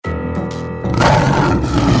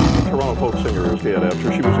female folk singer is dead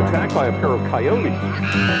after she was attacked by a pair of coyotes.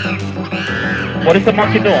 What is the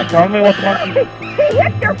monkey doing? Tell me what the monkey... He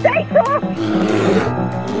hit your face off!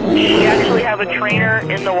 We actually have a trainer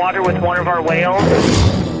in the water with one of our whales.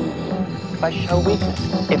 If I show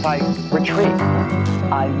weakness, if I retreat,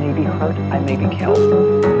 I may be hurt, I may be killed.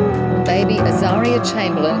 Baby Azaria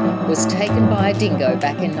Chamberlain was taken by a dingo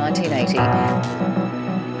back in 1980.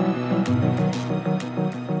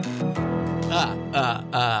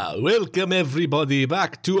 Welcome everybody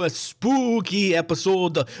back to a spooky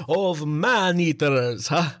episode of Man-Eaters.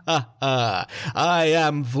 I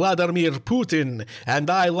am Vladimir Putin, and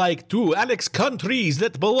I like to annex countries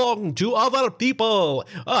that belong to other people.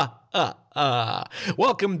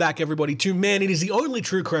 Welcome back everybody to Man-Eaters, the only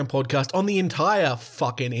true crime podcast on the entire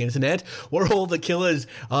fucking internet, where all the killers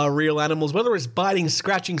are real animals, whether it's bitings,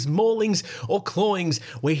 scratchings, maulings, or clawings.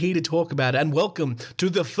 We're here to talk about it, and welcome to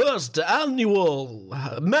the first annual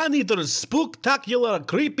Man-Eaters Spooktacular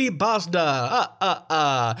Creepypasta.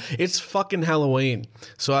 It's fucking Halloween,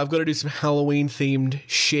 so I've got to do some Halloween-themed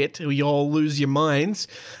shit. You all lose your minds.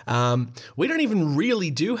 We don't even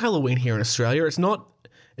really do Halloween here in Australia. It's not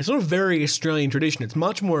a very Australian tradition. It's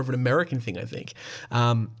much more of an American thing, I think.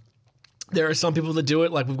 There are some people that do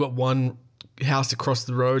it. Like, we've got one house across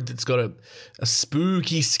the road that's got a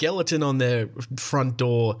spooky skeleton on their front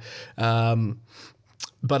door.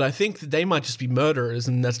 But I think that they might just be murderers,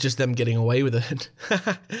 and that's just them getting away with it.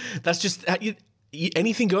 That's just...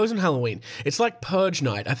 anything goes on Halloween. It's like Purge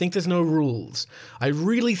Night. I think there's no rules. I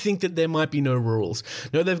really think that there might be no rules.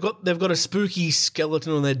 No, they've got a spooky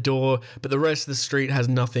skeleton on their door, but the rest of the street has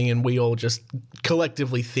nothing, and we all just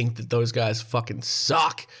collectively think that those guys fucking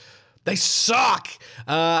suck. They suck!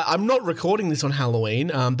 I'm not recording this on Halloween,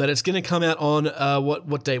 but it's going to come out on,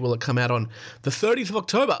 what date will it come out on? The 30th of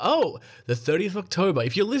October. Oh, the 30th of October.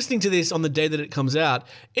 If you're listening to this on the day that it comes out,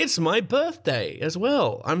 it's my birthday as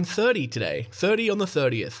well. I'm 30 today. 30 on the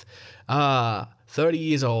 30th. 30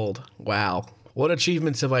 years old. Wow. What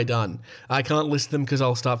achievements have I done? I can't list them because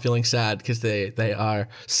I'll start feeling sad because they are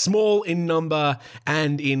small in number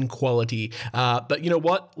and in quality. But you know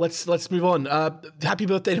what? Let's move on. Happy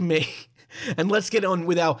birthday to me. And let's get on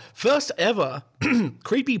with our first ever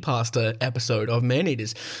Creepypasta episode of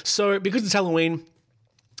Man-Eaters. So because it's Halloween,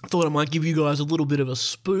 I thought I might give you guys a little bit of a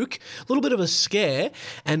spook, a little bit of a scare,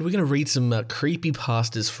 and we're going to read some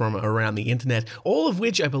creepypastas from around the internet, all of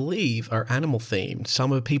which I believe are animal-themed.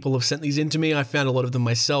 Some of people have sent these in to me. I found a lot of them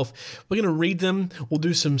myself. We're going to read them. We'll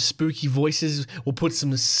do some spooky voices. We'll put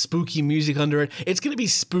some spooky music under it. It's going to be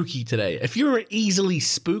spooky today. If you're easily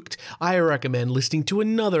spooked, I recommend listening to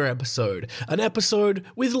another episode, an episode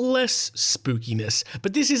with less spookiness.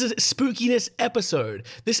 But this is a spookiness episode.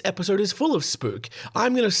 This episode is full of spook.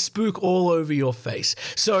 I'm going to spook all over your face.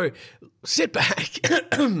 So sit back.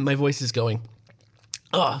 My voice is going.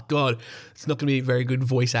 Oh, God. It's not going to be very good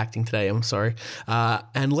voice acting today. I'm sorry.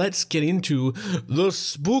 And let's get into the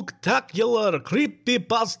Spooktacular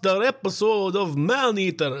Creepypasta episode of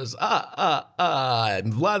Man-Eaters.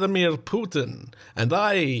 I'm Vladimir Putin, and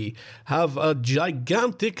I have a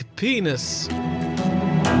gigantic penis.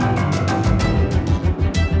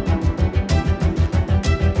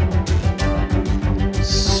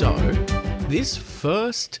 So, this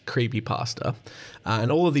first creepypasta,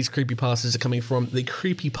 and all of these creepypastas are coming from the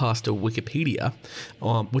Creepypasta Wikipedia,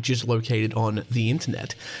 which is located on the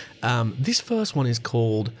internet. This first one is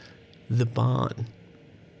called The Barn.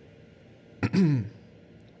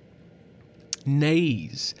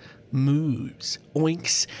 Neighs, moos,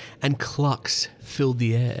 oinks, and clucks filled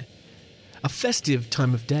the air. A festive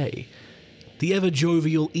time of day. The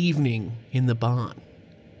ever-jovial evening in the barn.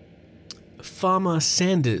 Farmer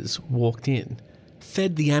Sanders walked in,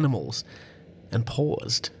 fed the animals, and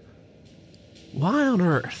paused. Why on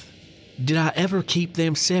earth did I ever keep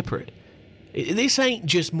them separate? This ain't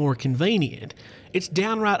just more convenient. It's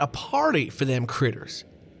downright a party for them critters,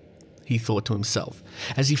 he thought to himself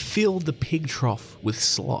as he filled the pig trough with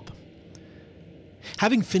slop.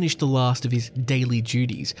 Having finished the last of his daily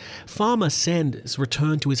duties, Farmer Sanders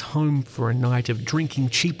returned to his home for a night of drinking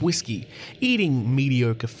cheap whiskey, eating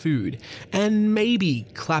mediocre food, and maybe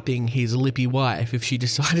clapping his lippy wife if she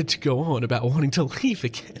decided to go on about wanting to leave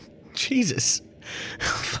again. Jesus.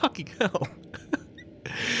 Fucking hell.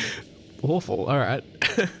 Awful, alright.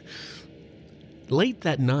 Late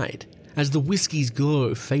that night, as the whiskey's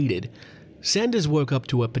glow faded, Sanders woke up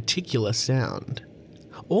to a particular sound.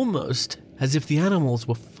 Almost as if the animals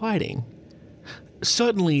were fighting.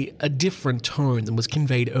 Certainly a different tone than was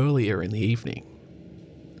conveyed earlier in the evening.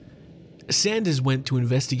 Sanders went to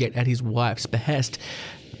investigate at his wife's behest,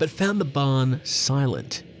 but found the barn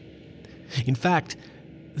silent. In fact,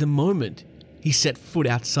 The moment he set foot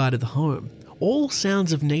outside of the home, all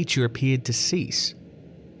sounds of nature appeared to cease.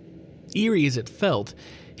 Eerie as it felt,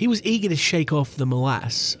 he was eager to shake off the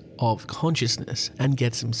morass of consciousness and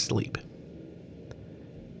get some sleep.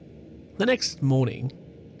 The next morning,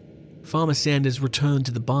 Farmer Sanders returned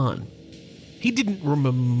to the barn. He didn't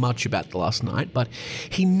remember much about the last night, but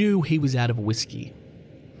he knew he was out of whiskey.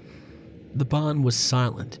 The barn was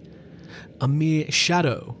silent, a mere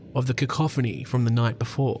shadow of the cacophony from the night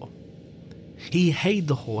before. He hayed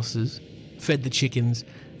the horses, fed the chickens,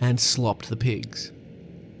 and slopped the pigs.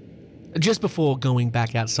 Just before going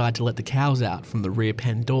back outside to let the cows out from the rear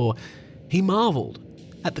pen door, he marveled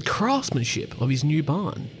at the craftsmanship of his new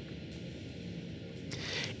barn.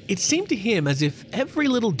 It seemed to him as if every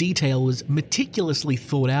little detail was meticulously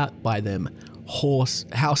thought out by them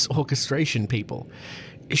house orchestration people.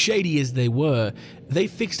 Shady as they were, they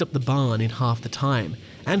fixed up the barn in half the time,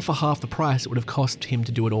 and for half the price it would have cost him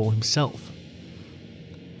to do it all himself.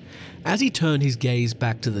 As he turned his gaze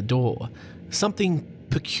back to the door, something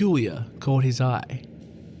peculiar caught his eye.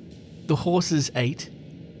 The horses ate,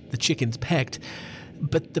 the chickens pecked,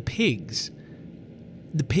 but the pigs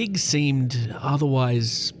seemed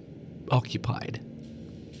otherwise occupied.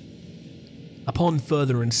 Upon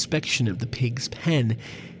further inspection of the pig's pen,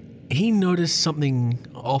 he noticed something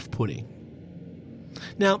off-putting.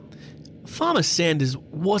 Now, Farmer Sanders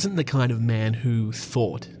wasn't the kind of man who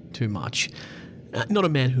thought too much, not a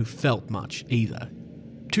man who felt much either.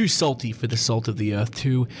 Too salty for the salt of the earth,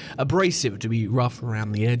 too abrasive to be rough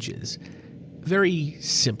around the edges. Very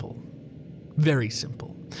simple. Very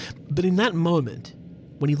simple. But in that moment,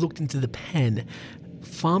 when he looked into the pen,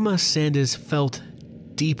 Farmer Sanders felt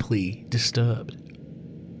deeply disturbed.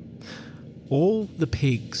 All the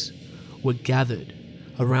pigs were gathered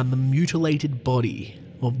around the mutilated body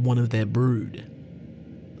of one of their brood.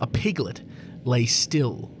 A piglet lay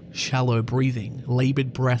still, shallow breathing,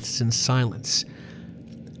 laboured breaths and silence.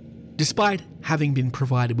 Despite having been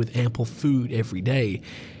provided with ample food every day,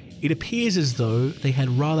 it appears as though they had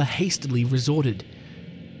rather hastily resorted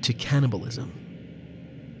to cannibalism.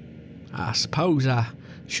 I suppose I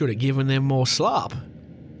should have given them more slop,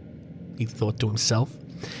 he thought to himself,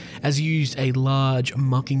 as he used a large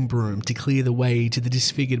mucking broom to clear the way to the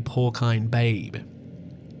disfigured porcine babe.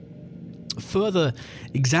 Further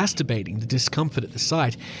exacerbating the discomfort at the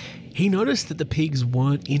sight, he noticed that the pigs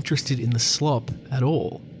weren't interested in the slop at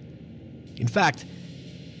all. In fact,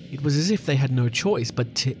 it was as if they had no choice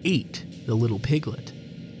but to eat the little piglet.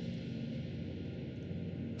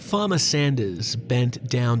 Farmer Sanders bent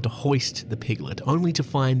down to hoist the piglet, only to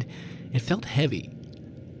find it felt heavy.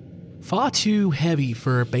 Far too heavy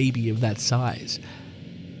for a baby of that size.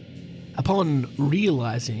 Upon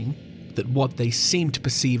realizing that what they seemed to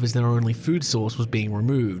perceive as their only food source was being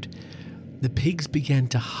removed, the pigs began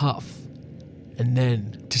to huff and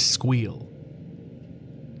then to squeal.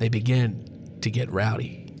 They began to get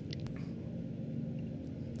rowdy.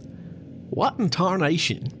 "What in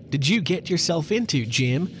tarnation did you get yourself into,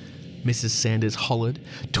 Jim?" Mrs. Sanders hollered,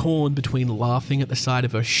 torn between laughing at the sight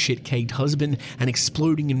of her shit-caked husband and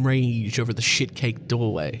exploding in rage over the shit-caked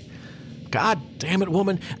doorway. "God damn it,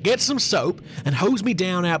 woman, get some soap and hose me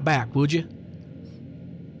down out back, would you?"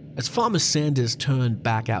 As Farmer Sanders turned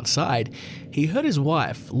back outside, he heard his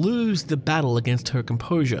wife lose the battle against her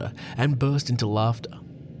composure and burst into laughter.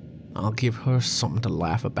 "I'll give her something to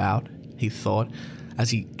laugh about," he thought, as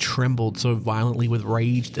he trembled so violently with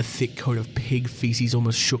rage the thick coat of pig feces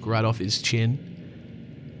almost shook right off his chin.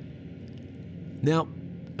 Now,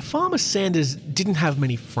 Farmer Sanders didn't have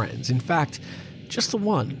many friends. In fact, just the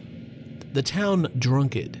one. The town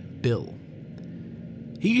drunkard, Bill.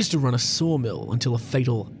 He used to run a sawmill until a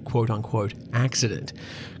fatal quote-unquote accident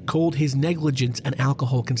called his negligence and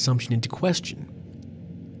alcohol consumption into question.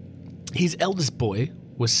 His eldest boy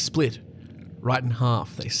was split right in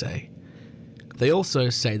half, they say. They also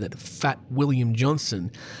say that Fat William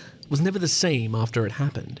Johnson was never the same after it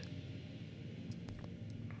happened.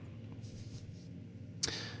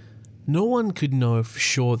 No one could know for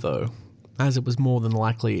sure, though, as it was more than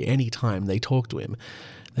likely any time they talked to him,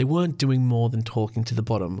 they weren't doing more than talking to the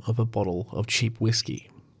bottom of a bottle of cheap whiskey.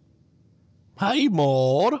 "Hey,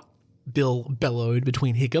 Maud," Bill bellowed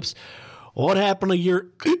between hiccups. "What happened to your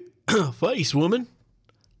face, woman?"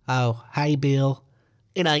 "Oh, hey, Bill.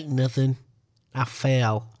 It ain't nothing. I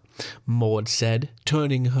fell," Maud said,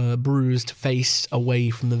 turning her bruised face away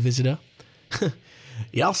from the visitor.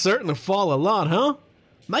 "Y'all certainly fall a lot, huh?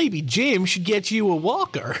 Maybe Jim should get you a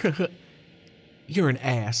walker." "You're an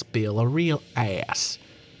ass, Bill, a real ass."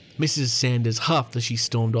 Mrs. Sanders huffed as she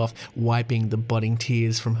stormed off, wiping the budding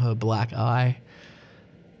tears from her black eye.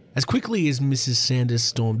 As quickly as Mrs. Sanders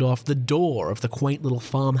stormed off, the door of the quaint little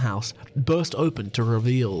farmhouse burst open to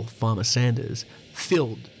reveal Farmer Sanders,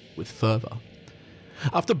 filled with fervour.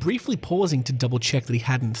 After briefly pausing to double-check that he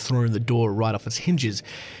hadn't thrown the door right off its hinges,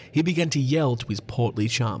 he began to yell to his portly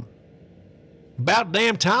chum. "About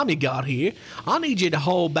damn time you got here. I need you to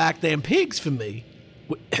hold back them pigs for me."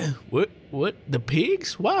 What? The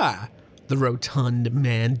pigs? Why? The rotund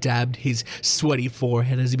man dabbed his sweaty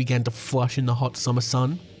forehead as he began to flush in the hot summer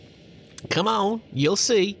sun. "Come on, you'll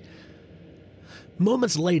see."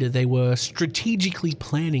 Moments later, they were strategically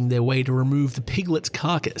planning their way to remove the piglet's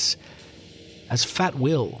carcass. As Fat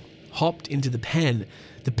Will hopped into the pen,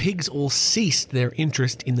 the pigs all ceased their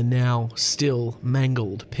interest in the now still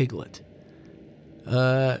mangled piglet.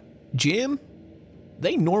 Jim?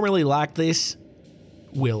 They normally like this?"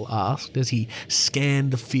 Will asked as he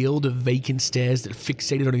scanned the field of vacant stares that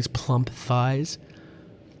fixated on his plump thighs.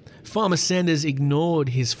 Farmer Sanders ignored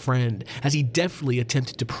his friend as he deftly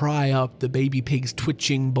attempted to pry up the baby pig's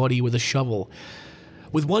twitching body with a shovel.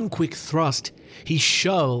 With one quick thrust, he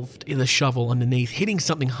shoved the shovel underneath, hitting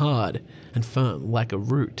something hard and firm like a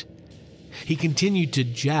root. He continued to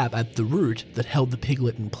jab at the root that held the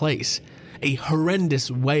piglet in place. A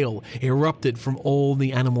horrendous wail erupted from all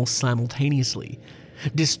the animals simultaneously.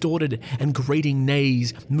 Distorted and grating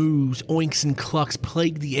neighs, moos, oinks, and clucks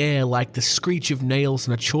plagued the air like the screech of nails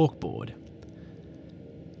on a chalkboard.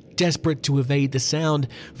 Desperate to evade the sound,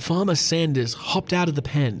 Farmer Sanders hopped out of the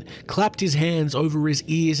pen, clapped his hands over his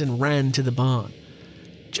ears, and ran to the barn.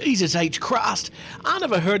 "Jesus H. Christ! I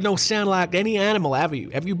never heard no sound like any animal, have you?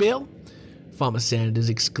 Have you, Bill?" Farmer Sanders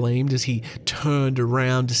exclaimed as he turned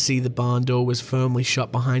around to see the barn door was firmly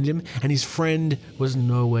shut behind him, and his friend was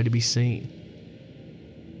nowhere to be seen.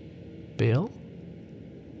 "Bill?"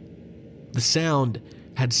 The sound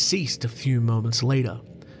had ceased a few moments later,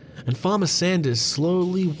 and Farmer Sanders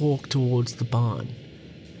slowly walked towards the barn.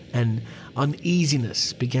 An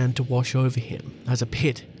uneasiness began to wash over him as a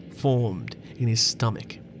pit formed in his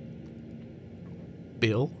stomach.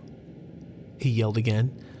 "Bill?" he yelled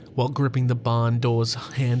again, while gripping the barn door's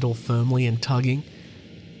handle firmly and tugging.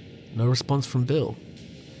 No response from Bill.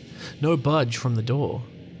 No budge from the door.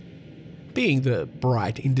 Being the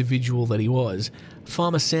bright individual that he was,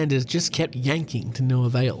 Farmer Sanders just kept yanking to no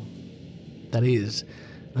avail. That is,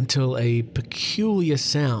 until a peculiar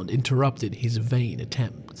sound interrupted his vain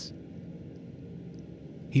attempts.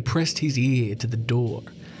 He pressed his ear to the door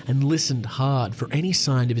and listened hard for any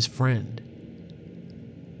sign of his friend.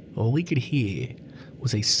 All he could hear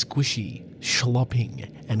was a squishy, slopping,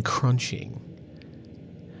 and crunching.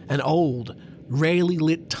 An old, rarely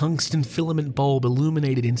lit tungsten filament bulb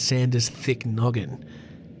illuminated in Sanders' thick noggin.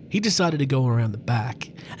 He decided to go around the back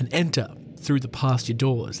and enter through the pasture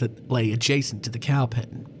doors that lay adjacent to the cow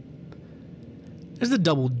pen. As the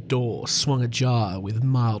double door swung ajar with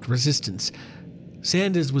mild resistance,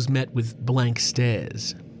 Sanders was met with blank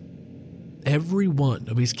stares. Every one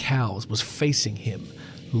of his cows was facing him,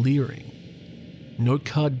 leering. No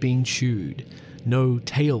cud being chewed, no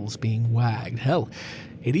tails being wagged. Hell,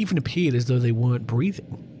 it even appeared as though they weren't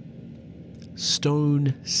breathing.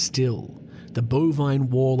 Stone still, the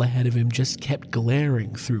bovine wall ahead of him just kept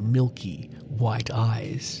glaring through milky, white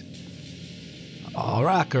eyes. "All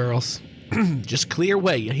right, girls. Just clear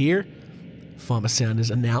away, you hear?" Farmer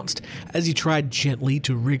Sanders announced as he tried gently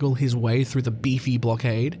to wriggle his way through the beefy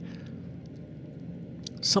blockade.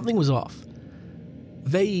 Something was off.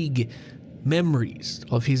 Vague memories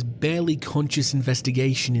of his barely conscious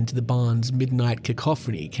investigation into the barn's midnight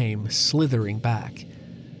cacophony came slithering back.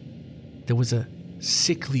 There was a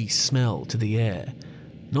sickly smell to the air,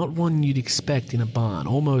 not one you'd expect in a barn,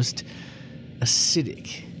 almost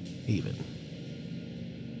acidic, even.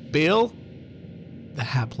 "Bill?" the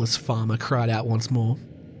hapless farmer cried out once more.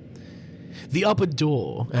 The upper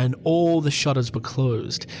door and all the shutters were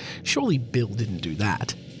closed. Surely Bill didn't do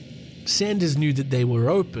that. Sanders knew that they were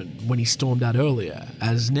open when he stormed out earlier,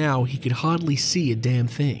 as now he could hardly see a damn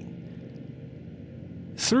thing.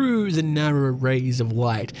 Through the narrow rays of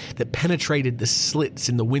light that penetrated the slits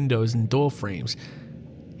in the windows and door frames,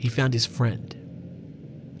 he found his friend.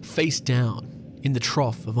 Face down, in the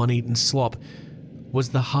trough of uneaten slop, was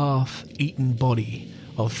the half-eaten body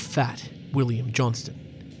of fat William Johnston,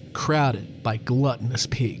 crowded by gluttonous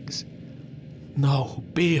pigs. "No,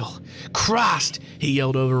 Bill! Christ!" he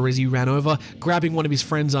yelled over as he ran over, grabbing one of his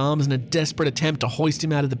friend's arms in a desperate attempt to hoist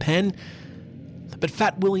him out of the pen. But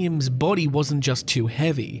Fat William's body wasn't just too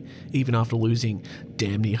heavy, even after losing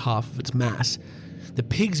damn near half of its mass. The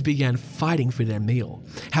pigs began fighting for their meal.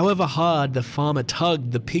 However hard the farmer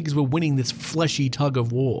tugged, the pigs were winning this fleshy tug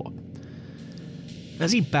of war.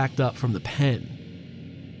 As he backed up from the pen,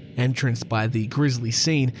 entranced by the grisly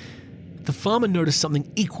scene, the farmer noticed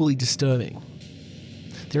something equally disturbing.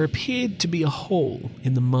 There appeared to be a hole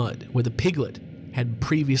in the mud where the piglet had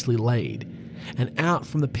previously laid, and out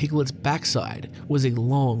from the piglet's backside was a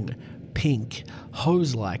long, pink,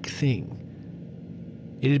 hose-like thing.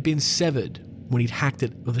 It had been severed when he'd hacked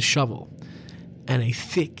it with a shovel, and a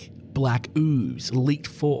thick, black ooze leaked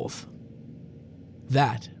forth.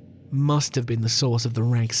 That must have been the source of the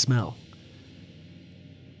rank smell.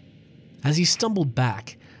 As he stumbled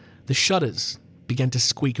back, the shutters began to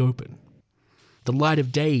squeak open. The light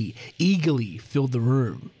of day eagerly filled the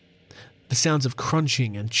room. The sounds of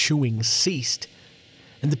crunching and chewing ceased,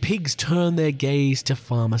 and the pigs turned their gaze to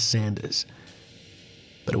Farmer Sanders.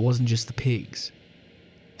 But it wasn't just the pigs.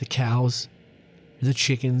 The cows, the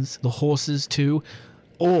chickens, the horses too,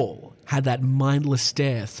 all had that mindless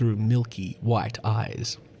stare through milky white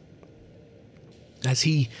eyes. As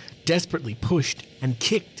he desperately pushed and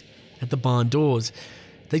kicked at the barn doors,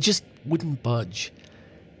 they just wouldn't budge.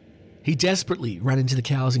 He desperately ran into the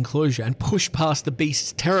cow's enclosure and pushed past the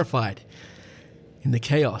beasts, terrified. In the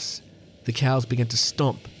chaos, the cows began to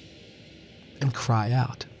stomp and cry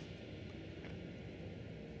out.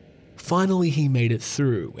 Finally, he made it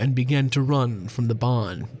through and began to run from the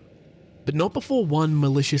barn, but not before one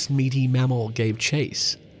malicious meaty mammal gave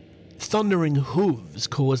chase. Thundering hooves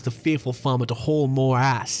caused the fearful farmer to haul more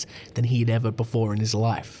ass than he had ever before in his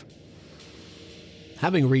life.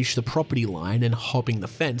 Having reached the property line and hopping the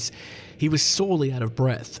fence, he was sorely out of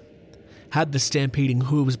breath. Had the stampeding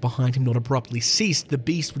hooves behind him not abruptly ceased, the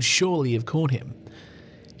beast would surely have caught him.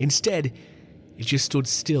 Instead, it just stood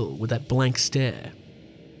still with that blank stare.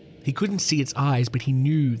 He couldn't see its eyes, but he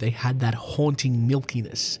knew they had that haunting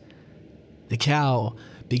milkiness. The cow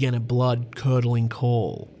began a blood-curdling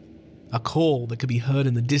call. A call that could be heard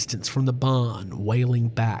in the distance from the barn, wailing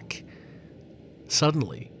back.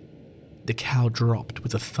 Suddenly, the cow dropped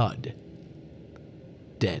with a thud.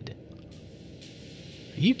 Dead.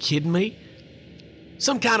 Are you kidding me?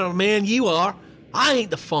 Some kind of man you are. I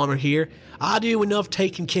ain't the farmer here. I do enough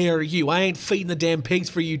taking care of you. I ain't feeding the damn pigs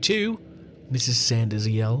for you too, Mrs. Sanders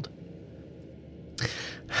yelled.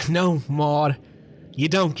 No, Maud, you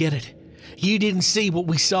don't get it. You didn't see what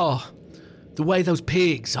we saw. The way those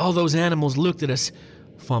pigs, all those animals looked at us,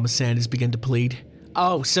 Farmer Sanders began to plead.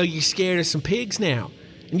 Oh, so you're scared of some pigs now?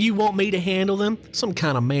 And you want me to handle them? Some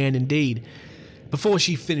kind of man indeed. Before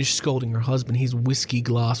she finished scolding her husband, his whiskey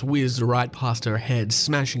glass whizzed right past her head,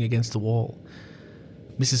 smashing against the wall.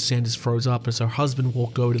 Mrs. Sanders froze up as her husband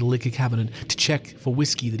walked over to the liquor cabinet to check for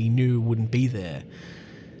whiskey that he knew wouldn't be there.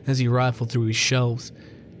 As he rifled through his shelves,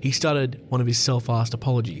 he stuttered one of his self-asked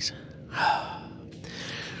apologies.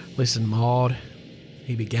 Listen, Maud,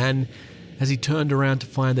 he began as he turned around to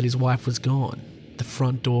find that his wife was gone, the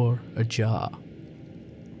front door ajar.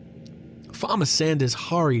 Farmer Sanders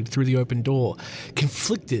hurried through the open door,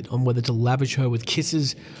 conflicted on whether to lavish her with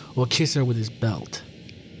kisses or kiss her with his belt.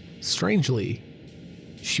 Strangely,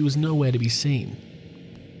 she was nowhere to be seen.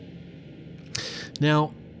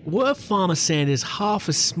 Now, were Farmer Sanders half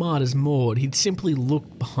as smart as Maud, he'd simply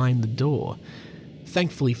looked behind the door.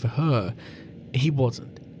 Thankfully for her, he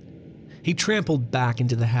wasn't. He trampled back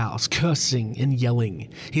into the house, cursing and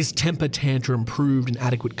yelling. His temper tantrum proved an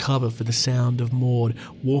adequate cover for the sound of Maud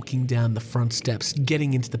walking down the front steps,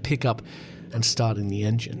 getting into the pickup, and starting the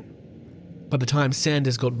engine. By the time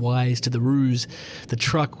Sanders got wise to the ruse, the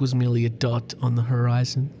truck was merely a dot on the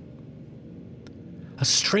horizon. A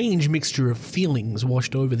strange mixture of feelings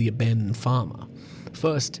washed over the abandoned farmer.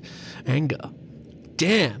 First, anger.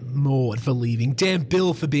 Damn Maud for leaving, damn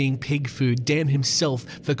Bill for being pig food, damn himself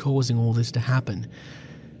for causing all this to happen.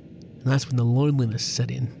 And that's when the loneliness set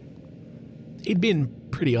in. He'd been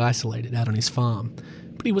pretty isolated out on his farm,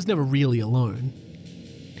 but he was never really alone.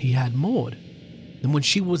 He had Maud, and when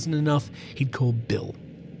she wasn't enough, he'd call Bill.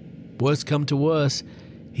 Worst come to worse,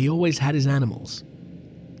 he always had his animals.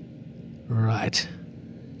 Right,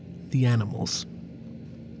 the animals.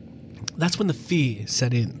 That's when the fear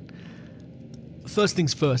set in. First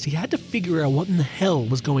things first, he had to figure out what in the hell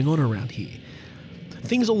was going on around here.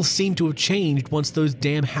 Things all seemed to have changed once those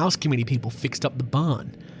damn house committee people fixed up the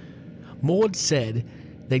barn. Maud said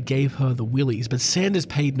they gave her the willies, but Sanders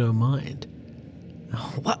paid no mind.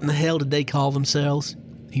 What in the hell did they call themselves?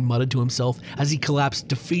 He muttered to himself as he collapsed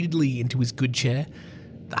defeatedly into his good chair.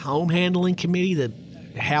 The home handling committee, the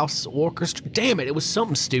house orchestra, damn it, it was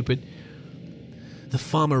something stupid. The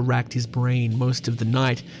farmer racked his brain most of the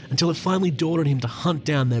night until it finally dawned on him to hunt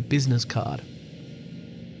down their business card.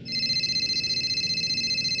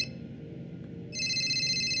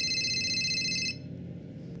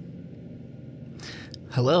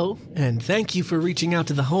 Hello, and thank you for reaching out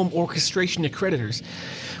to the Home Orchestration Accreditors.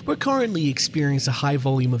 We're currently experiencing a high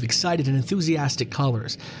volume of excited and enthusiastic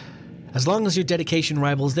callers. As long as your dedication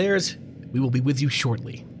rivals theirs, we will be with you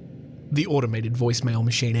shortly. The automated voicemail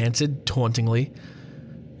machine answered, tauntingly.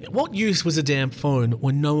 What use was a damn phone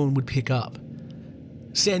when no one would pick up?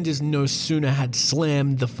 Sanders no sooner had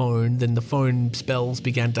slammed the phone than the phone bells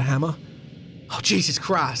began to hammer. Oh, Jesus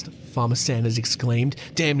Christ, Farmer Sanders exclaimed,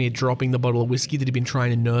 damn near dropping the bottle of whiskey that he'd been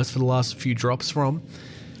trying to nurse for the last few drops from.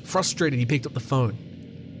 Frustrated, he picked up the phone.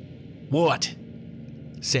 What?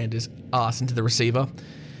 Sanders asked into the receiver.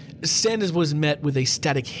 Sanders was met with a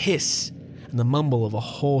static hiss and the mumble of a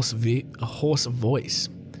hoarse voice.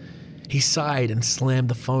 He sighed and slammed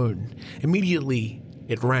the phone. Immediately,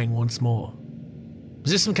 it rang once more.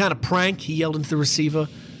 Was this some kind of prank? He yelled into the receiver,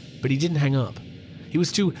 but he didn't hang up. He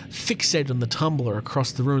was too fixated on the tumbler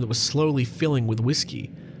across the room that was slowly filling with whiskey.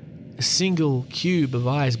 A single cube of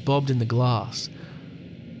eyes bobbed in the glass.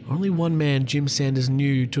 Only one man Jim Sanders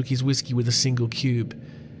knew took his whiskey with a single cube,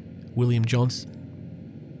 William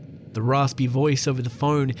Johnson. The raspy voice over the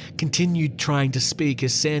phone continued trying to speak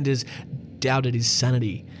as Sanders doubted his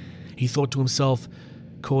sanity. He thought to himself,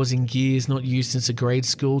 causing gears not used since a grade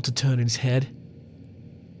school to turn in his head.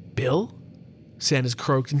 Bill? Sanders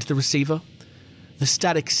croaked into the receiver. The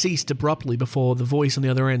static ceased abruptly before the voice on the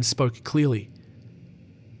other end spoke clearly.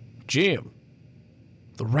 Jim.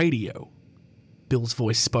 The radio. Bill's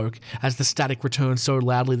voice spoke as the static returned so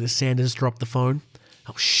loudly that Sanders dropped the phone.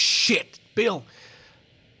 Oh shit, Bill!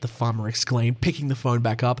 The farmer exclaimed, picking the phone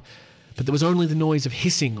back up, but there was only the noise of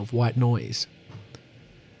hissing of white noise.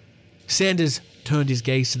 Sanders turned his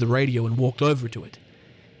gaze to the radio and walked over to it.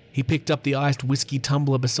 He picked up the iced whiskey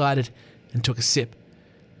tumbler beside it and took a sip.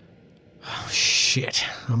 Oh, shit,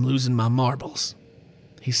 I'm losing my marbles,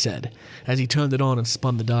 he said as he turned it on and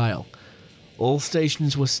spun the dial. All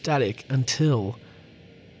stations were static until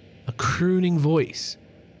a crooning voice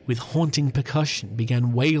with haunting percussion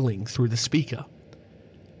began wailing through the speaker.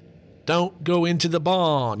 Don't go into the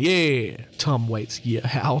barn, yeah, Tom Waits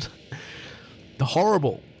howled. The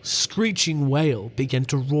horrible, screeching wail began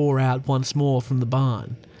to roar out once more from the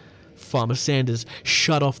barn. Farmer Sanders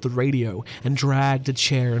shut off the radio and dragged a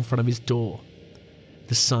chair in front of his door.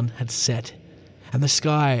 The sun had set, and the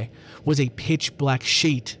sky was a pitch-black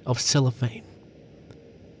sheet of cellophane.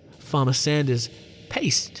 Farmer Sanders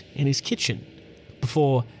paced in his kitchen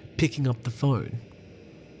before picking up the phone.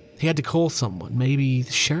 He had to call someone, maybe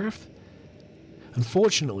the sheriff?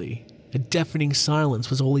 Unfortunately, a deafening silence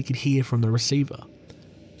was all he could hear from the receiver.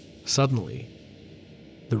 Suddenly,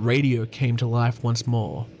 the radio came to life once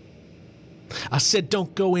more. I said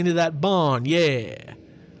don't go into that barn, yeah.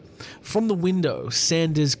 From the window,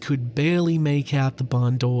 Sanders could barely make out the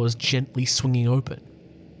barn doors gently swinging open.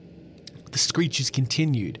 The screeches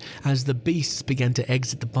continued as the beasts began to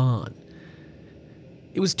exit the barn.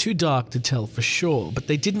 It was too dark to tell for sure, but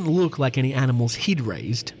they didn't look like any animals he'd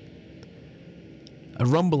raised. A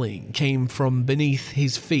rumbling came from beneath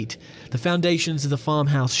his feet. The foundations of the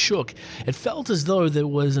farmhouse shook. It felt as though there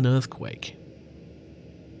was an earthquake.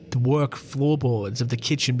 The work floorboards of the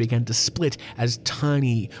kitchen began to split as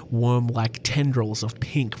tiny, worm-like tendrils of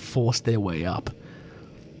pink forced their way up.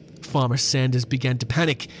 Farmer Sanders began to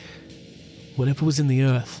panic. Whatever was in the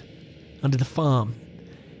earth, under the farm,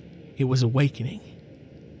 it was awakening.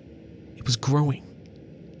 It was growing.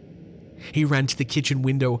 He ran to the kitchen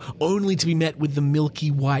window, only to be met with the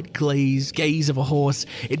milky white gaze of a horse.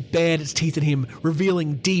 It bared its teeth at him,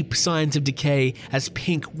 revealing deep signs of decay as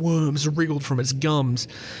pink worms wriggled from its gums.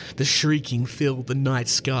 The shrieking filled the night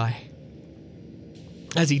sky.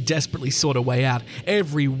 As he desperately sought a way out,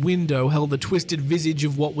 every window held the twisted visage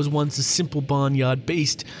of what was once a simple barnyard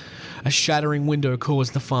beast. A shattering window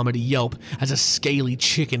caused the farmer to yelp as a scaly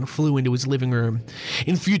chicken flew into his living room.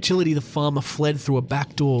 In futility, the farmer fled through a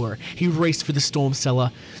back door. He raced for the storm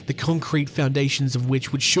cellar, the concrete foundations of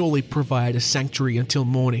which would surely provide a sanctuary until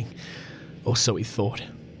morning. Or so he thought.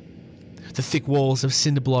 The thick walls of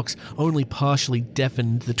cinder blocks only partially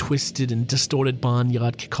deafened the twisted and distorted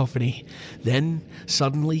barnyard cacophony. Then,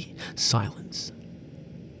 suddenly, silence.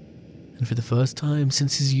 And for the first time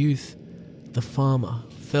since his youth, the farmer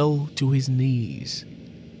fell to his knees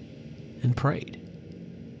and prayed.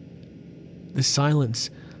 The silence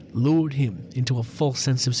lured him into a false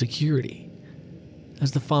sense of security.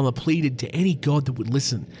 As the farmer pleaded to any god that would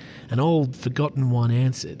listen, an old, forgotten one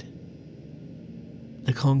answered.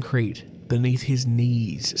 The concrete beneath his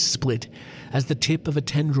knees split as the tip of a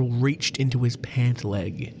tendril reached into his pant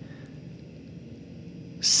leg.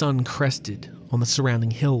 Sun crested on the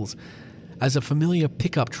surrounding hills as a familiar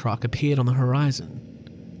pickup truck appeared on the horizon.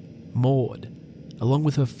 Moored along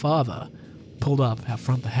with her father, pulled up out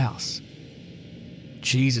front of the house.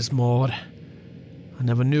 "Jesus, Maud, I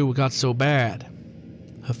never knew it got so bad,"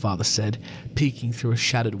 her father said, peeking through a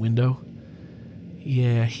shattered window.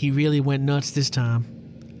 "Yeah, he really went nuts this time,"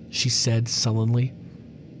 she said sullenly.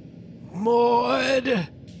 "Maud!"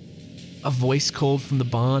 A voice called from the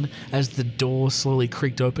barn as the door slowly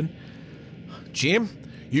creaked open. "Jim,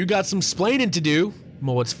 you got some splaining to do,"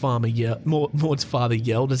 Maud's father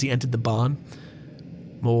yelled as he entered the barn.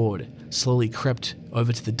 Maud slowly crept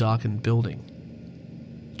over to the darkened building.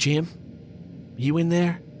 "Jim, you in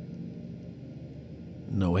there?"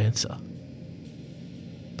 No answer.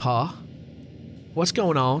 "Pa, what's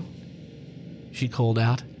going on?" she called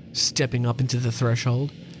out, stepping up into the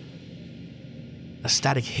threshold. A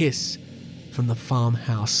static hiss from the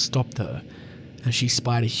farmhouse stopped her as she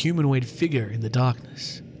spied a humanoid figure in the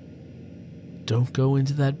darkness. "Don't go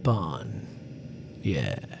into that barn.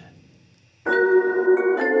 Yeah."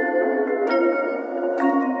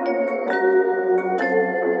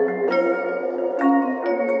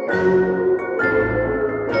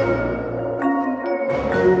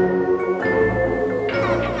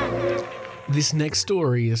 This next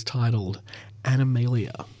story is titled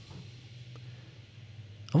Animalia.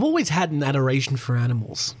 I've always had an adoration for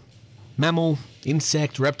animals. Mammal,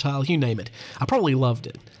 insect, reptile, you name it. I probably loved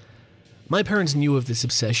it. My parents knew of this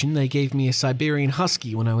obsession. They gave me a Siberian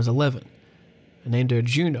husky when I was 11. I named her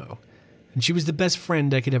Juno, and she was the best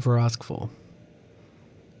friend I could ever ask for.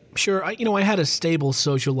 Sure, I had a stable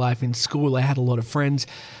social life in school. I had a lot of friends,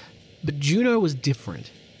 but Juno was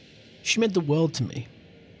different. She meant the world to me.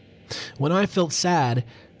 When I felt sad,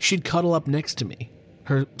 she'd cuddle up next to me,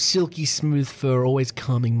 her silky smooth fur always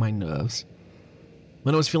calming my nerves.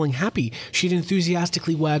 When I was feeling happy, she'd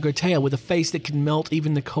enthusiastically wag her tail with a face that could melt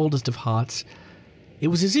even the coldest of hearts. It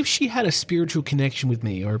was as if she had a spiritual connection with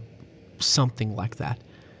me, or something like that.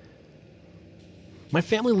 My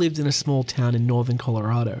family lived in a small town in northern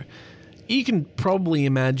Colorado. You can probably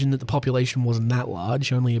imagine that the population wasn't that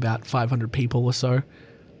large, only about 500 people or so.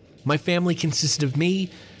 My family consisted of me,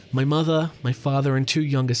 my mother, my father, and 2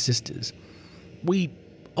 younger sisters. We,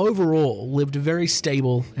 overall, lived a very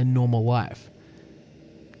stable and normal life.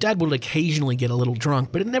 Dad would occasionally get a little drunk,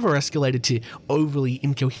 but it never escalated to overly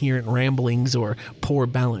incoherent ramblings or poor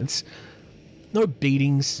balance. No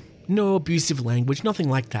beatings, no abusive language, nothing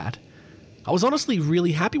like that. I was honestly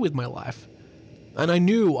really happy with my life, and I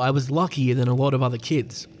knew I was luckier than a lot of other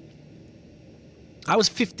kids. I was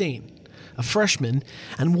 15, a freshman,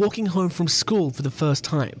 and walking home from school for the first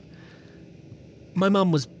time. My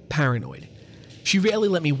mum was paranoid. She rarely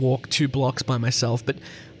let me walk 2 blocks by myself, but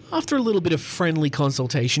after a little bit of friendly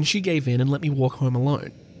consultation, she gave in and let me walk home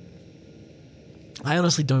alone. I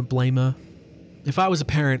honestly don't blame her. If I was a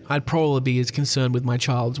parent, I'd probably be as concerned with my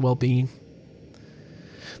child's well-being.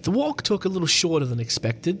 The walk took a little shorter than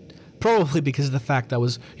expected, probably because of the fact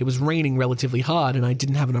that it was raining relatively hard and I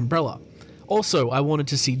didn't have an umbrella. Also, I wanted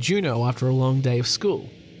to see Juno after a long day of school.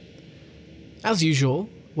 As usual,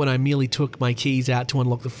 when I merely took my keys out to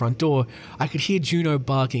unlock the front door, I could hear Juno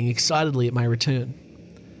barking excitedly at my return.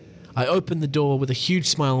 I opened the door with a huge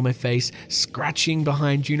smile on my face, scratching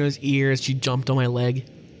behind Juno's ear as she jumped on my leg.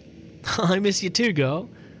 "I miss you too, girl,"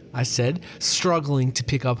 I said, struggling to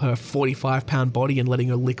pick up her 45-pound body and letting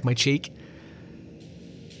her lick my cheek.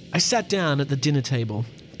 I sat down at the dinner table,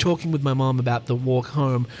 talking with my mom about the walk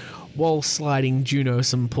home while sliding Juno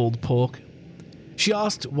some pulled pork. She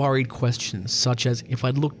asked worried questions, such as if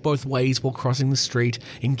I'd looked both ways while crossing the street,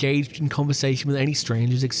 engaged in conversation with any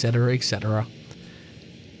strangers, etc., etc.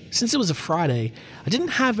 Since it was a Friday, I didn't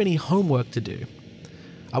have any homework to do.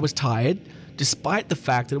 I was tired, despite the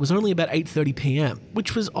fact that it was only about 8:30 p.m.,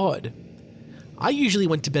 which was odd. I usually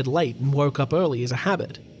went to bed late and woke up early as a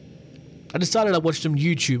habit. I decided I'd watch some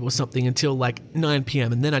YouTube or something until like 9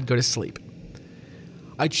 p.m. and then I'd go to sleep.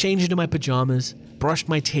 I changed into my pajamas, brushed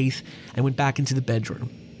my teeth, and went back into the bedroom.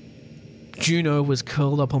 Juno was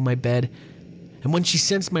curled up on my bed, and when she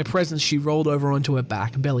sensed my presence, she rolled over onto her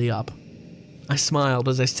back, belly up. I smiled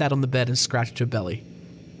as I sat on the bed and scratched her belly.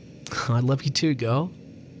 "I love you too, girl,"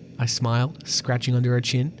 I smiled, scratching under her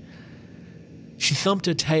chin. She thumped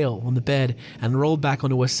her tail on the bed and rolled back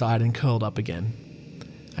onto her side and curled up again.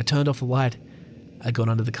 I turned off the light. I got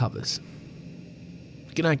under the covers.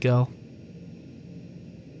 "Good night, girl."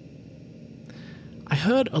 I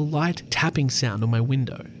heard a light tapping sound on my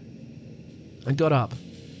window. I got up,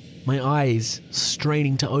 my eyes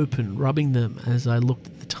straining to open, rubbing them as I looked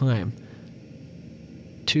at the time.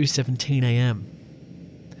 2:17 a.m.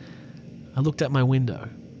 I looked at my window.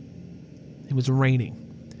 It was raining.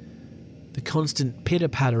 The constant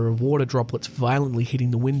pitter-patter of water droplets violently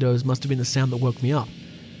hitting the windows must have been the sound that woke me up.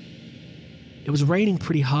 It was raining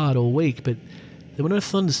pretty hard all week, but there were no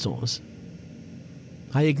thunderstorms.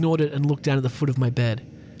 I ignored it and looked down at the foot of my bed.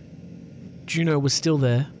 Juno was still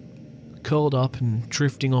there, curled up and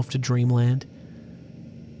drifting off to dreamland.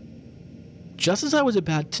 Just as I was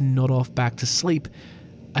about to nod off back to sleep,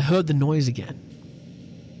 I heard the noise again.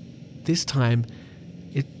 This time,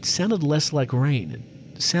 it sounded less like rain.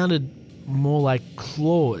 It sounded more like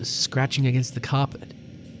claws scratching against the carpet.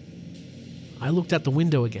 I looked out the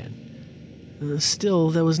window again.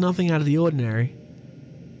 Still, there was nothing out of the ordinary.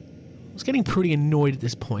 I was getting pretty annoyed at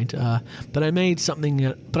this point, but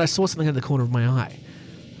I saw something at the corner of my eye.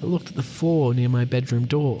 I looked at the floor near my bedroom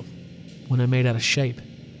door when I made out of shape.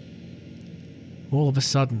 All of a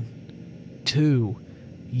sudden, 2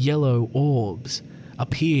 yellow orbs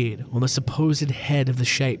appeared on the supposed head of the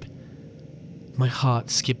shape. My heart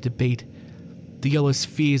skipped a beat, the yellow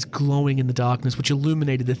spheres glowing in the darkness which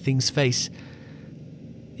illuminated the thing's face.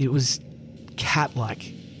 It was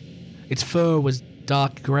cat-like. Its fur was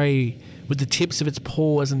dark grey, with the tips of its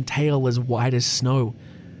paws and tail as white as snow.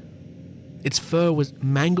 Its fur was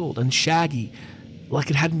mangled and shaggy, like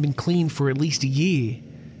it hadn't been cleaned for at least a year.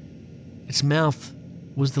 Its mouth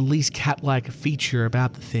was the least cat-like feature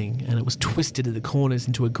about the thing, and it was twisted at the corners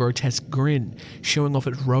into a grotesque grin, showing off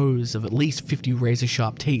its rows of at least 50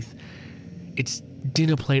 razor-sharp teeth. Its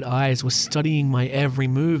dinner-plate eyes were studying my every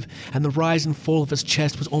move, and the rise and fall of its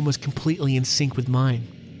chest was almost completely in sync with mine.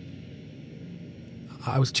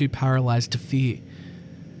 I was too paralyzed to fear.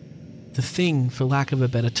 The thing, for lack of a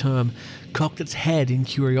better term, cocked its head in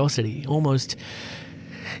curiosity. Almost,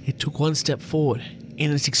 it took one step forward,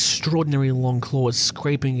 in its extraordinary long claws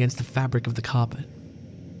scraping against the fabric of the carpet.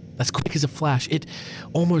 As quick as a flash, it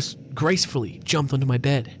almost gracefully jumped onto my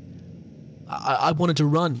bed. I wanted to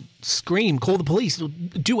run, scream, call the police,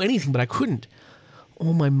 do anything, but I couldn't.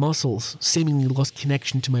 All my muscles seemingly lost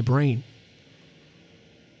connection to my brain.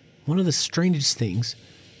 One of the strangest things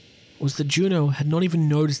was that Juno had not even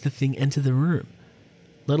noticed the thing enter the room,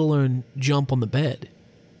 let alone jump on the bed.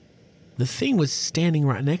 The thing was standing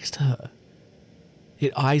right next to her.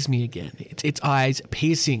 It eyes me again, its eyes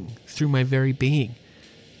piercing through my very being.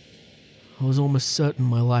 I was almost certain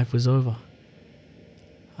my life was over.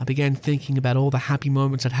 I began thinking about all the happy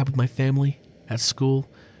moments I'd had with my family, at school,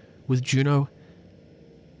 with Juno.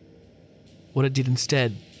 What it did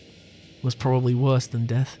instead was probably worse than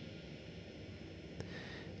death.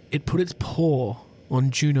 It put its paw on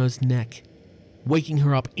Juno's neck, waking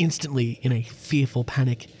her up instantly in a fearful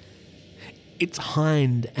panic. Its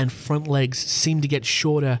hind and front legs seemed to get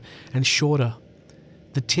shorter and shorter.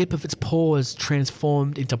 The tip of its paws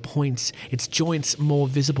transformed into points, its joints more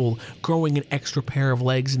visible, growing an extra pair of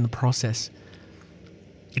legs in the process.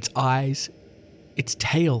 Its eyes, its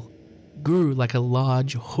tail, grew like a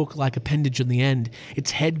large hook-like appendage on the end.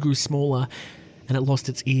 Its head grew smaller, and it lost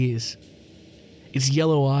its ears. Its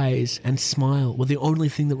yellow eyes and smile were the only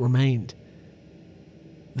thing that remained.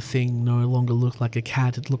 The thing no longer looked like a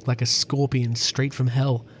cat, it looked like a scorpion straight from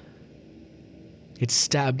hell. It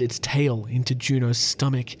stabbed its tail into Juno's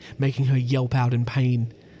stomach, making her yelp out in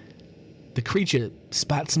pain. The creature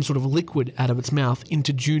spat some sort of liquid out of its mouth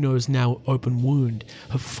into Juno's now open wound.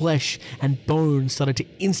 Her flesh and bone started to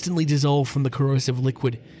instantly dissolve from the corrosive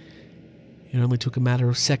liquid. It only took a matter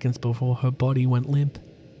of seconds before her body went limp.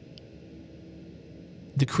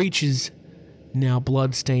 The creature's now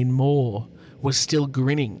blood-stained maw was still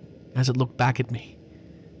grinning as it looked back at me.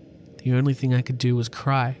 The only thing I could do was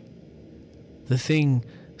cry. The thing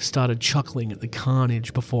started chuckling at the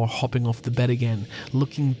carnage before hopping off the bed again,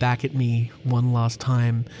 looking back at me one last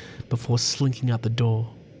time before slinking out the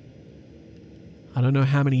door. I don't know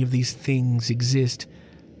how many of these things exist,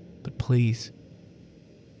 but please,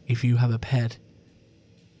 if you have a pet,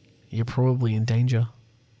 you're probably in danger.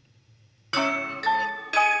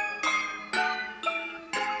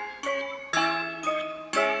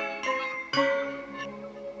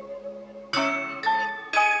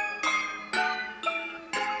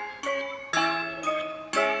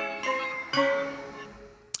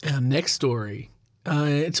 Next story,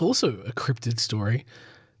 it's also a cryptid story.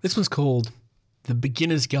 This one's called The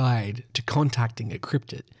Beginner's Guide to Contacting a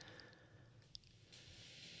Cryptid.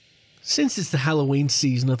 Since it's the Halloween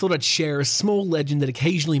season, I thought I'd share a small legend that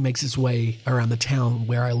occasionally makes its way around the town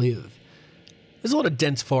where I live. There's a lot of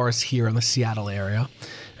dense forest here in the Seattle area,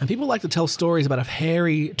 and people like to tell stories about a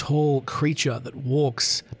hairy, tall creature that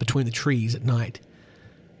walks between the trees at night.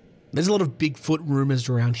 There's a lot of Bigfoot rumors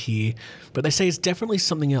around here, but they say it's definitely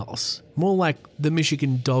something else, more like the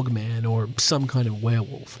Michigan Dogman or some kind of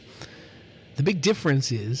werewolf. The big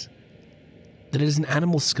difference is that it is an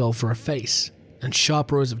animal skull for a face, and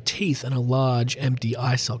sharp rows of teeth and a large, empty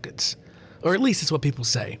eye sockets. Or at least it's what people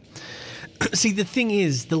say. See, the thing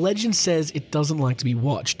is, the legend says it doesn't like to be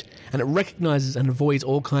watched, and it recognizes and avoids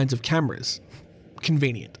all kinds of cameras.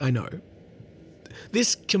 Convenient, I know.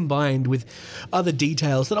 This, combined with other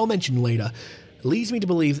details that I'll mention later, leads me to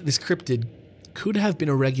believe that this cryptid could have been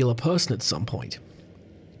a regular person at some point.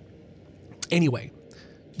 Anyway,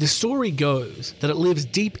 the story goes that it lives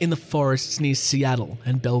deep in the forests near Seattle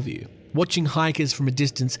and Bellevue, watching hikers from a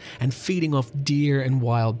distance and feeding off deer and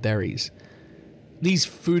wild berries. These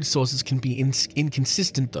food sources can be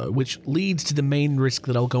inconsistent though, which leads to the main risk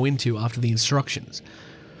that I'll go into after the instructions.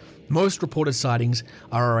 Most reported sightings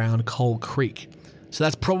are around Coal Creek, so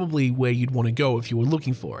that's probably where you'd want to go if you were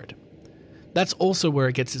looking for it. That's also where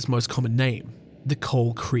it gets its most common name, the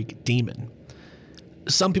Coal Creek Demon.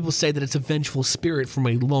 Some people say that it's a vengeful spirit from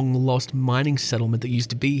a long-lost mining settlement that used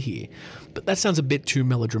to be here, but that sounds a bit too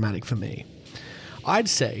melodramatic for me. I'd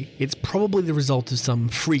say it's probably the result of some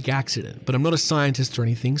freak accident, but I'm not a scientist or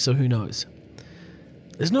anything, so who knows.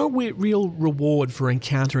 There's no real reward for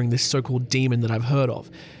encountering this so-called demon that I've heard of,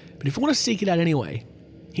 but if you want to seek it out anyway,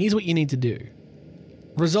 here's what you need to do.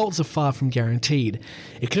 Results are far from guaranteed.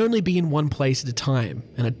 It can only be in one place at a time,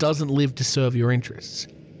 and it doesn't live to serve your interests.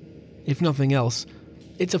 If nothing else,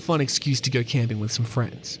 it's a fun excuse to go camping with some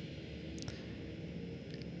friends.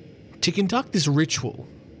 To conduct this ritual,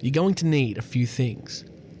 you're going to need a few things.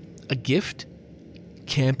 A gift,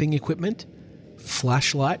 camping equipment,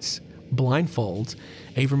 flashlights, blindfolds,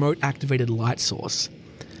 a remote-activated light source.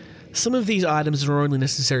 Some of these items are only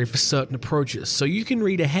necessary for certain approaches, so you can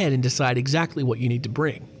read ahead and decide exactly what you need to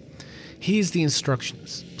bring. Here's the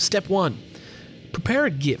instructions. Step 1. Prepare a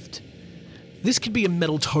gift. This could be a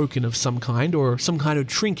metal token of some kind or some kind of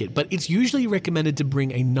trinket, but it's usually recommended to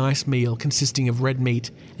bring a nice meal consisting of red meat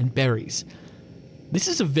and berries. This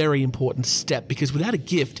is a very important step because without a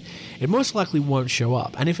gift, it most likely won't show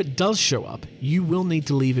up, and if it does show up, you will need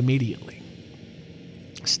to leave immediately.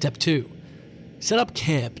 Step 2. Set up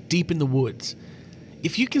camp deep in the woods.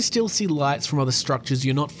 If you can still see lights from other structures,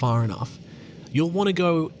 you're not far enough. You'll want to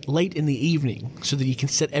go late in the evening so that you can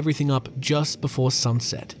set everything up just before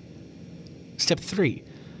sunset. Step 3.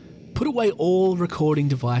 Put away all recording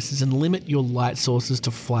devices and limit your light sources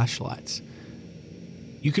to flashlights.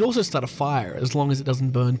 You could also start a fire as long as it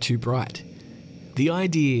doesn't burn too bright. The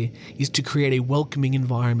idea is to create a welcoming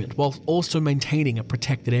environment while also maintaining a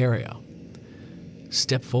protected area.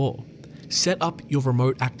 Step 4. Set up your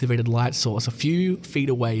remote-activated light source a few feet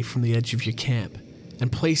away from the edge of your camp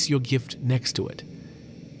and place your gift next to it.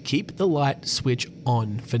 Keep the light switch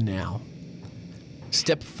on for now.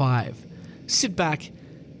 Step 5. Sit back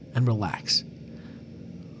and relax.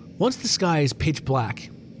 Once the sky is pitch black,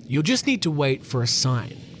 you'll just need to wait for a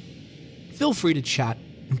sign. Feel free to chat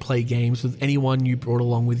and play games with anyone you brought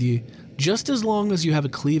along with you, just as long as you have a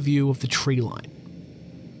clear view of the tree line.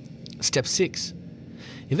 Step 6.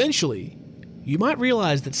 Eventually, you might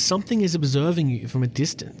realize that something is observing you from a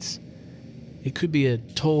distance. It could be a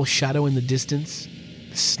tall shadow in the distance,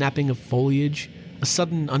 the snapping of foliage, a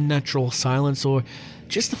sudden unnatural silence, or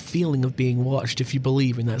just the feeling of being watched if you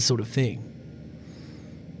believe in that sort of thing.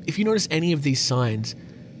 If you notice any of these signs,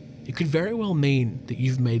 it could very well mean that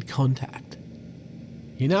you've made contact.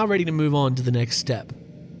 You're now ready to move on to the next step.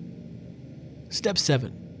 Step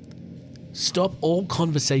 7. Stop all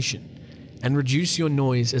conversation and reduce your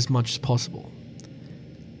noise as much as possible.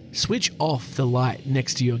 Switch off the light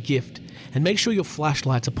next to your gift and make sure your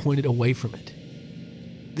flashlights are pointed away from it.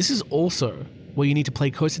 This is also where you need to pay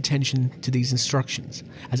close attention to these instructions,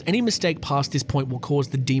 as any mistake past this point will cause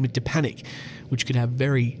the demon to panic, which could have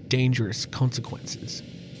very dangerous consequences.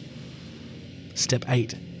 Step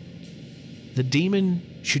 8. The demon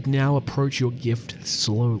should now approach your gift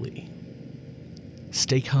slowly.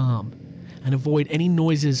 Stay calm and avoid any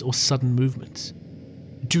noises or sudden movements.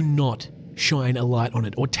 Do not shine a light on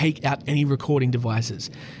it or take out any recording devices.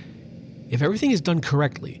 If everything is done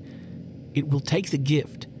correctly, it will take the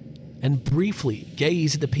gift and briefly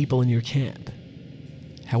gaze at the people in your camp.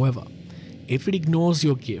 However, if it ignores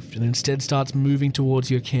your gift and instead starts moving towards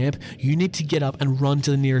your camp, you need to get up and run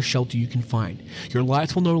to the nearest shelter you can find. Your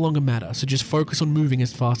lights will no longer matter, so just focus on moving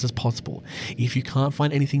as fast as possible. If you can't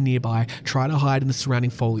find anything nearby, try to hide in the surrounding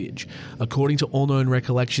foliage. According to all known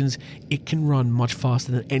recollections, it can run much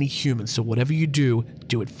faster than any human, so whatever you do,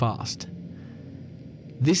 do it fast.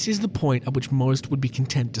 This is the point at which most would be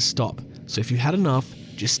content to stop, so if you've had enough,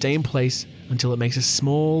 just stay in place until it makes a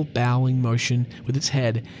small bowing motion with its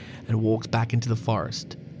head and walks back into the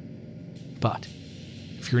forest. But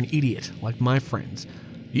if you're an idiot like my friends,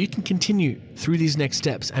 You can continue through these next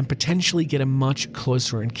steps and potentially get a much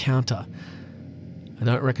closer encounter. I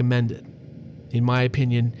don't recommend it. In my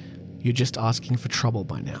opinion, you're just asking for trouble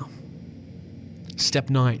by now. Step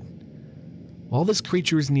 9. While this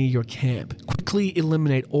creature is near your camp, quickly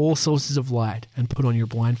eliminate all sources of light and put on your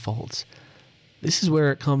blindfolds. This is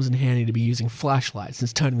where it comes in handy to be using flashlights,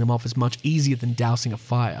 since turning them off is much easier than dousing a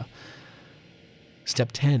fire.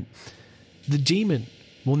 Step 10. The demon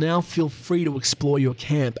will now feel free to explore your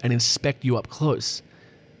camp and inspect you up close.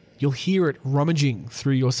 You'll hear it rummaging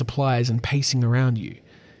through your supplies and pacing around you.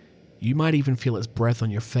 You might even feel its breath on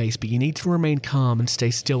your face, but you need to remain calm and stay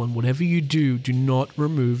still, and whatever you do, do not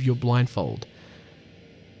remove your blindfold.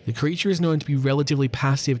 The creature is known to be relatively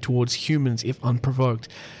passive towards humans if unprovoked,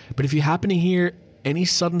 but if you happen to hear any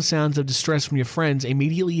sudden sounds of distress from your friends,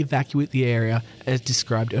 immediately evacuate the area as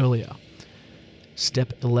described earlier.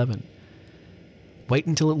 Step 11. Wait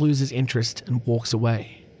until it loses interest and walks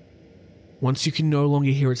away. Once you can no longer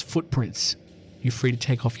hear its footprints, you're free to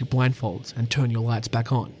take off your blindfolds and turn your lights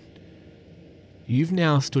back on. You've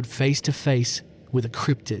now stood face to face with a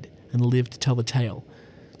cryptid and lived to tell the tale,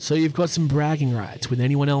 so you've got some bragging rights with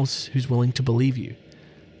anyone else who's willing to believe you.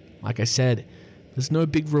 Like I said, there's no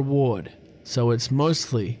big reward, so it's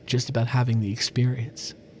mostly just about having the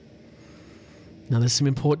experience. Now there's some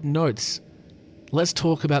important notes. Let's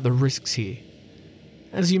talk about the risks here.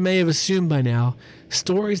 As you may have assumed by now,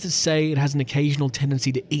 stories that say it has an occasional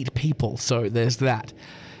tendency to eat people, so there's that.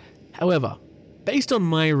 However, based on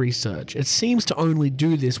my research, it seems to only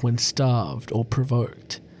do this when starved or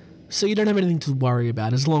provoked, so you don't have anything to worry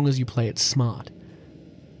about as long as you play it smart.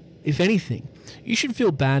 If anything, you should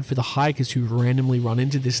feel bad for the hikers who randomly run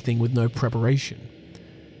into this thing with no preparation.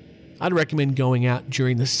 I'd recommend going out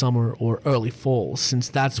during the summer or early fall, since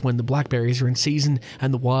that's when the blackberries are in season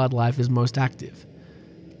and the wildlife is most active.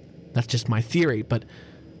 That's just my theory, but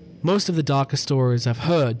most of the darker stories I've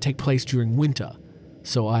heard take place during winter,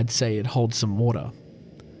 so I'd say it holds some water.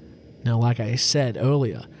 Now, like I said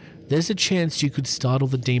earlier, there's a chance you could startle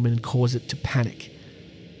the demon and cause it to panic.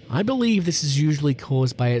 I believe this is usually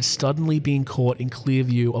caused by it suddenly being caught in clear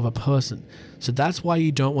view of a person, so that's why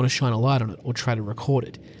you don't want to shine a light on it or try to record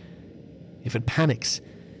it. If it panics,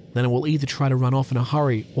 then it will either try to run off in a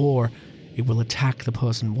hurry or it will attack the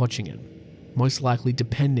person watching it, most likely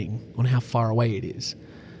depending on how far away it is.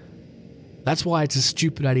 That's why it's a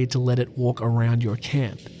stupid idea to let it walk around your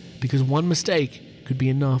camp, because one mistake could be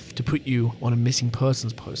enough to put you on a missing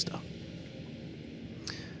persons poster.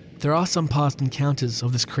 There are some past encounters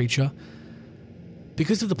of this creature.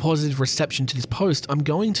 Because of the positive reception to this post, I'm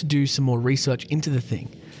going to do some more research into the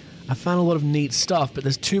thing. I found a lot of neat stuff, but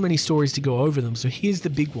there's too many stories to go over them, so here's the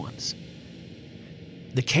big ones.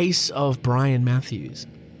 The case of Brian Matthews.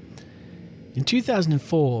 In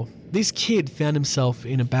 2004, this kid found himself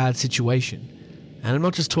in a bad situation, and I'm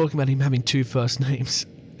not just talking about him having 2 first names.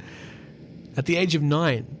 At the age of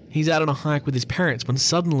 9, he's out on a hike with his parents when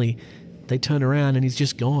suddenly they turn around and he's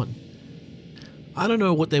just gone. I don't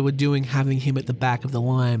know what they were doing having him at the back of the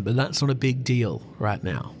line, but that's not a big deal right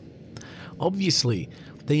now. Obviously,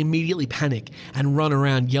 they immediately panic and run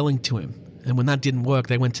around yelling to him, and when that didn't work,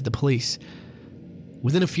 they went to the police.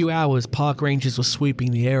 Within a few hours, park rangers were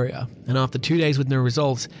sweeping the area, and after 2 days with no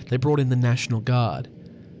results, they brought in the National Guard.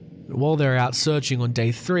 While they're out searching on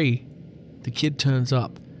day 3, the kid turns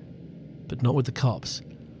up, but not with the cops.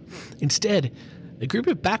 Instead, a group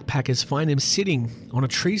of backpackers find him sitting on a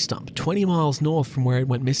tree stump 20 miles north from where it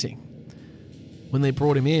went missing. When they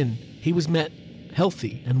brought him in, he was met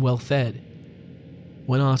healthy and well-fed.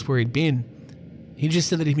 When asked where he'd been, he just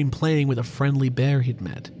said that he'd been playing with a friendly bear he'd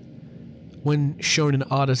met. When shown an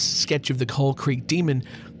artist's sketch of the Coal Creek demon,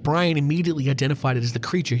 Brian immediately identified it as the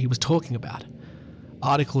creature he was talking about.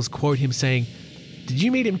 Articles quote him saying, "Did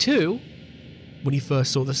you meet him too?" when he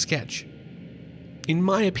first saw the sketch. In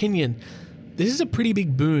my opinion, this is a pretty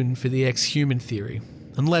big boon for the ex-human theory,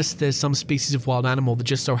 unless there's some species of wild animal that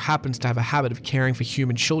just so happens to have a habit of caring for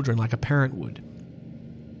human children like a parent would.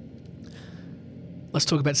 Let's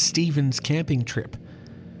talk about Stephen's camping trip.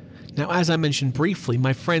 Now, as I mentioned briefly,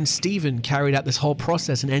 my friend Stephen carried out this whole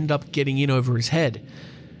process and ended up getting in over his head.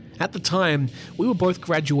 At the time, we were both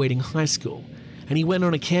graduating high school, and he went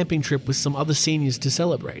on a camping trip with some other seniors to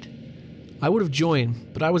celebrate. I would have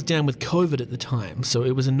joined, but I was down with COVID at the time, so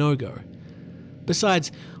it was a no-go. Besides,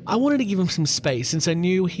 I wanted to give him some space since I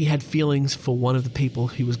knew he had feelings for one of the people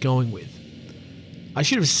he was going with. I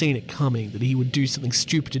should have seen it coming that he would do something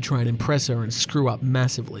stupid to try and impress her and screw up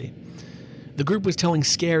massively. The group was telling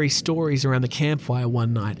scary stories around the campfire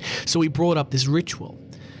one night, so we brought up this ritual,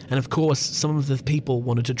 and of course some of the people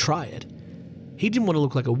wanted to try it. He didn't want to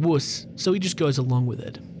look like a wuss, so he just goes along with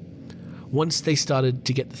it. Once they started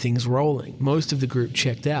to get the things rolling, most of the group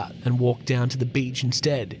checked out and walked down to the beach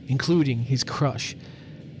instead, including his crush.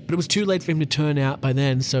 But it was too late for him to turn out by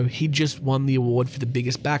then, so he just won the award for the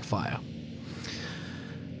biggest backfire.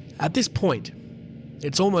 At this point,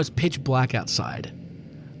 it's almost pitch black outside.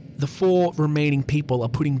 The 4 remaining people are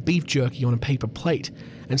putting beef jerky on a paper plate,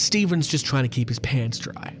 and Steven's just trying to keep his pants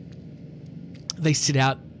dry. They sit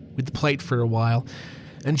out with the plate for a while,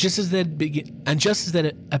 and just as they're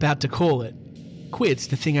about to call it quits,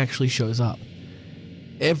 the thing actually shows up.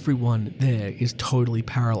 Everyone there is totally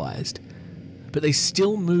paralyzed, but they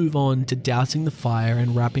still move on to dousing the fire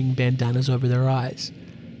and wrapping bandanas over their eyes.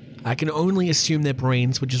 I can only assume their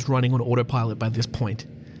brains were just running on autopilot by this point.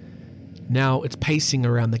 Now it's pacing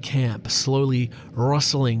around the camp, slowly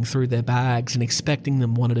rustling through their bags and expecting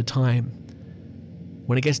them one at a time.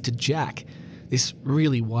 When it gets to Jack, this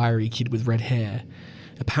really wiry kid with red hair,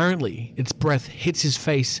 apparently its breath hits his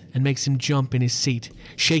face and makes him jump in his seat,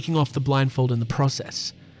 shaking off the blindfold in the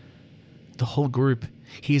process. The whole group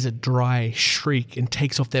hears a dry shriek and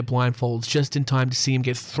takes off their blindfolds just in time to see him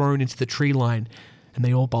get thrown into the tree line, and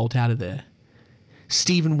they all bolt out of there.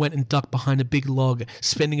 Stephen went and ducked behind a big log,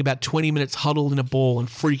 spending about 20 minutes huddled in a ball and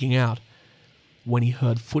freaking out. When he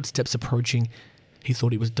heard footsteps approaching, he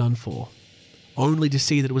thought he was done for, only to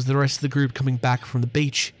see that it was the rest of the group coming back from the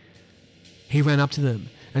beach. He ran up to them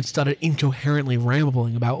and started incoherently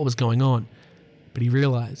rambling about what was going on, but he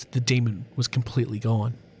realized the demon was completely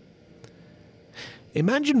gone.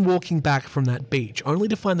 Imagine walking back from that beach only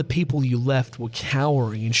to find the people you left were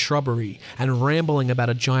cowering in shrubbery and rambling about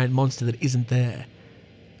a giant monster that isn't there.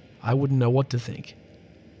 I wouldn't know what to think.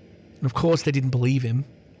 And of course they didn't believe him,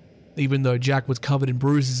 even though Jack was covered in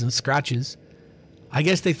bruises and scratches. I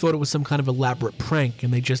guess they thought it was some kind of elaborate prank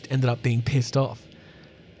and they just ended up being pissed off.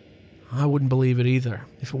 I wouldn't believe it either,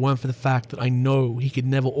 if it weren't for the fact that I know he could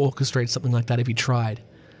never orchestrate something like that if he tried.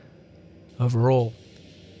 Overall,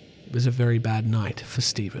 it was a very bad night for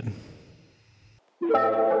Stephen.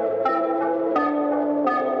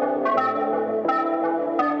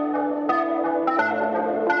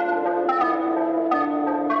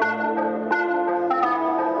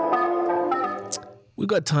 We've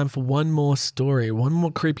got time for one more story, one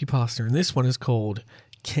more creepypasta, and this one is called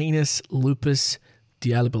Canis Lupus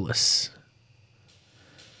Diabolus.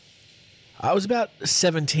 I was about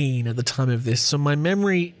 17 at the time of this, so my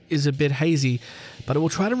memory is a bit hazy, but I will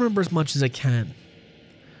try to remember as much as I can.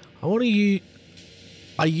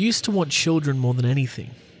 I used to want children more than anything.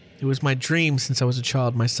 It was my dream since I was a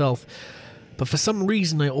child myself, but for some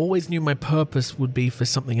reason I always knew my purpose would be for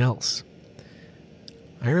something else.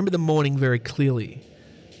 I remember the morning very clearly.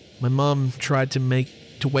 My mum tried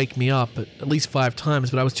to wake me up at least 5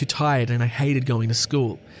 times, but I was too tired and I hated going to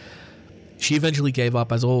school. She eventually gave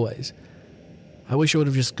up as always. I wish I would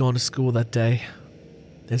have just gone to school that day.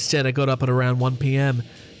 Instead, I got up at around 1 p.m.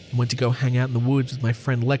 and went to go hang out in the woods with my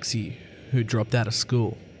friend Lexi, who dropped out of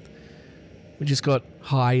school. We just got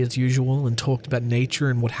high as usual and talked about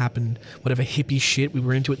nature and what happened, whatever hippie shit we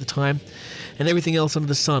were into at the time, and everything else under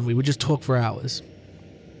the sun. We would just talk for hours.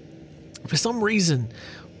 For some reason,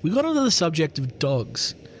 we got onto the subject of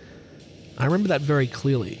dogs. I remember that very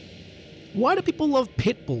clearly. Why do people love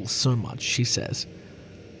pit bulls so much, she says.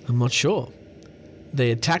 I'm not sure. They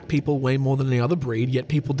attack people way more than any other breed, yet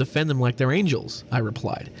people defend them like they're angels, I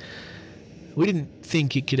replied. We didn't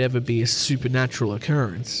think it could ever be a supernatural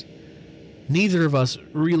occurrence. Neither of us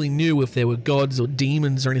really knew if there were gods or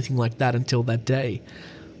demons or anything like that until that day.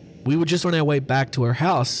 We were just on our way back to our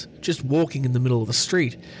house, just walking in the middle of the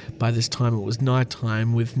street. By this time it was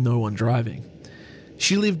nighttime with no one driving.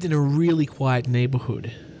 She lived in a really quiet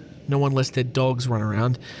neighborhood. No one let their dogs run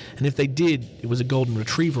around, and if they did, it was a golden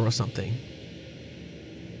retriever or something.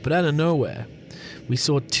 But out of nowhere, we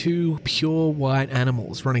saw 2 pure white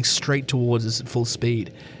animals running straight towards us at full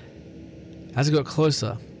speed. As I got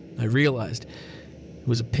closer, I realized it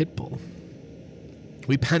was a pit bull.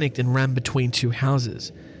 We panicked and ran between 2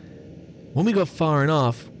 houses. When we got far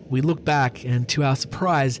enough, we looked back and to our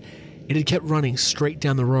surprise, it had kept running straight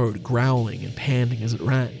down the road, growling and panting as it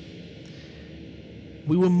ran.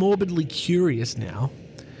 We were morbidly curious now.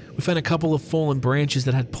 We found a couple of fallen branches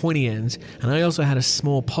that had pointy ends, and I also had a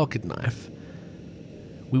small pocket knife.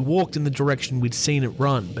 We walked in the direction we'd seen it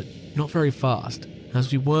run, but not very fast, as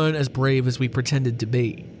we weren't as brave as we pretended to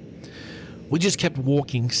be. We just kept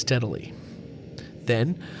walking steadily.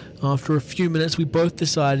 Then, after a few minutes, we both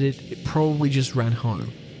decided it probably just ran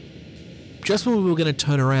home. Just when we were going to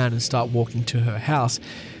turn around and start walking to her house,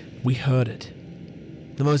 we heard it.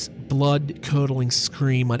 The most blood-curdling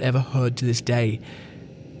scream I'd ever heard to this day.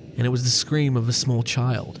 and it was the scream of a small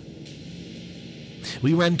child.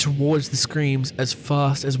 We ran towards the screams as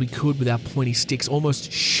fast as we could with our pointy sticks,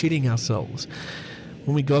 almost shitting ourselves.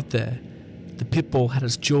 When we got there, the pit bull had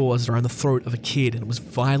its jaws around the throat of a kid and was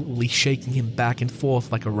violently shaking him back and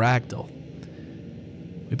forth like a rag doll.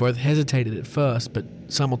 We both hesitated at first, but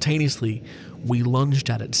simultaneously we lunged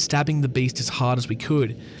at it, stabbing the beast as hard as we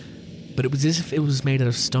could, but it was as if it was made out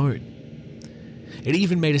of stone. It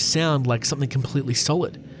even made a sound like something completely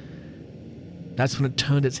solid. That's when it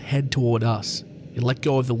turned its head toward us. It let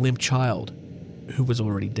go of the limp child, who was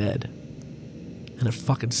already dead. And it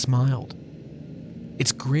fucking smiled.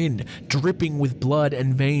 Its grin, dripping with blood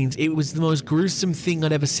and veins, it was the most gruesome thing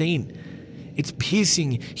I'd ever seen. Its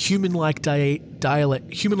piercing, human-like eyes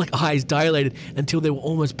dilated until they were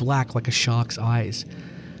almost black like a shark's eyes.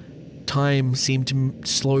 Time seemed to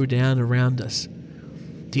slow down around us.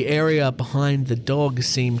 The area behind the dog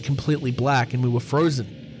seemed completely black and we were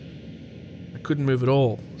frozen. I couldn't move at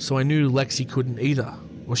all, so I knew Lexi couldn't either,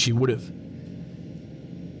 or she would have.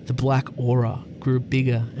 The black aura grew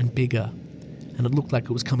bigger and bigger, and it looked like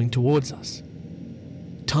it was coming towards us.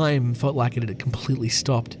 Time felt like it had completely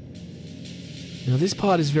stopped. Now this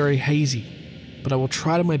part is very hazy, but I will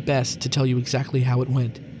try to my best to tell you exactly how it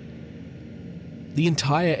went. The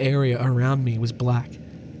entire area around me was black.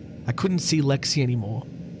 I couldn't see Lexi anymore.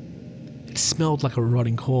 It smelled like a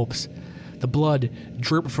rotting corpse. The blood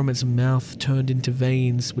dripped from its mouth, turned into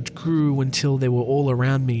veins, which grew until they were all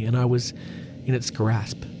around me and I was in its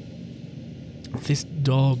grasp. This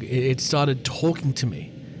dog, it started talking to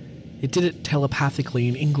me. It did it telepathically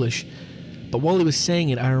in English, but while he was saying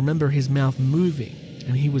it, I remember his mouth moving,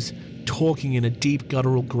 and he was talking in a deep,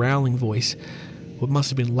 guttural, growling voice, what must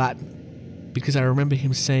have been Latin, because I remember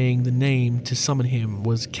him saying the name to summon him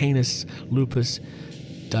was Canis Lupus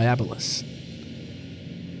Diabolus.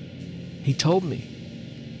 He told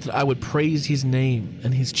me that I would praise his name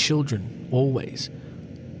and his children always,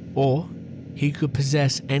 or he could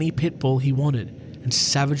possess any pit bull he wanted and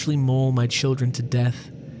savagely maul my children to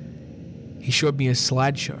death. He showed me a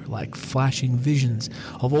slideshow, like flashing visions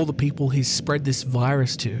of all the people he's spread this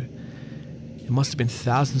virus to. It must have been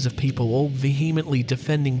thousands of people, all vehemently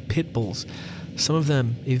defending pit bulls. Some of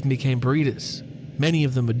them even became breeders. Many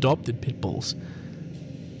of them adopted pit bulls.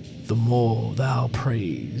 The more thou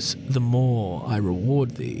praise, the more I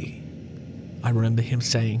reward thee, I remember him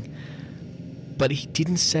saying. But he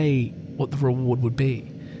didn't say what the reward would be.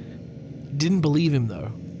 Didn't believe him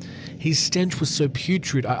though. His stench was so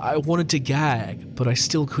putrid, I wanted to gag, but I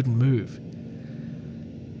still couldn't move.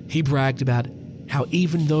 He bragged about how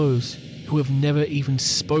even those who have never even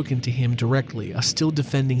spoken to him directly are still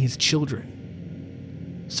defending his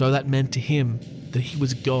children. So that meant to him that he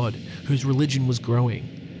was God, whose religion was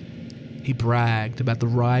growing. He bragged about the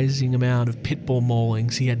rising amount of pit bull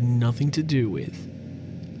maulings he had nothing to do with.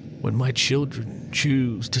 When my children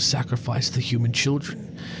choose to sacrifice the human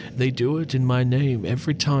children, they do it in my name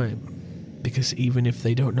every time, because even if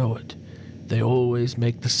they don't know it, they always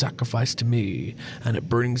make the sacrifice to me, and it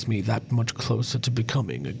brings me that much closer to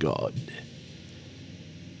becoming a god.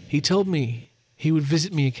 He told me he would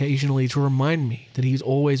visit me occasionally to remind me that he's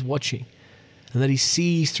always watching, and that he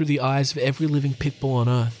sees through the eyes of every living pit bull on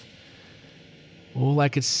Earth. All I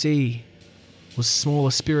could see was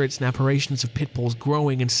smaller spirits and apparitions of pit bulls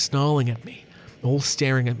growing and snarling at me, all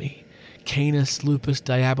staring at me. Canis Lupus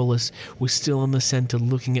Diabolus was still in the center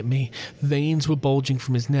looking at me. Veins were bulging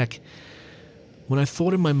from his neck. When I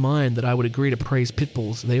thought in my mind that I would agree to praise pit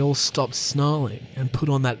bulls, they all stopped snarling and put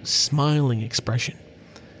on that smiling expression.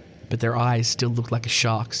 But their eyes still looked like a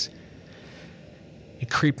shark's. It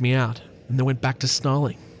creeped me out, and they went back to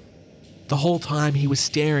snarling. The whole time he was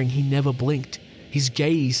staring, he never blinked. His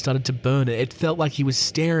gaze started to burn. It felt like he was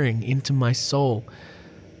staring into my soul.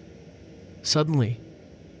 Suddenly,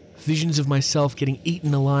 visions of myself getting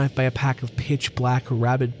eaten alive by a pack of pitch-black,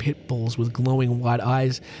 rabid pit bulls with glowing white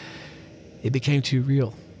eyes, it became too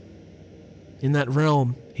real. In that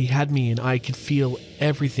realm, he had me and I could feel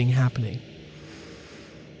everything happening.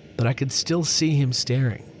 But I could still see him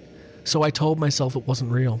staring, so I told myself it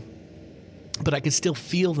wasn't real. But I could still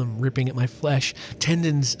feel them ripping at my flesh,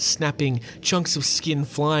 tendons snapping, chunks of skin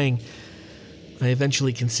flying. I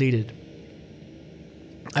eventually conceded.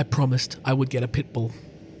 I promised I would get a pit bull.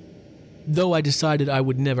 Though I decided I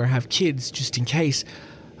would never have kids, just in case,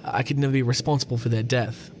 I could never be responsible for their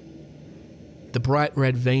death. The bright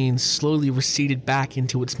red veins slowly receded back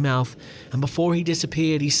into its mouth, and before he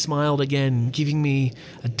disappeared, he smiled again, giving me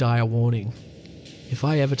a dire warning. If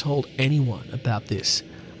I ever told anyone about this,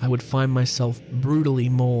 I would find myself brutally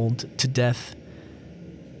mauled to death.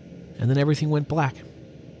 And then everything went black.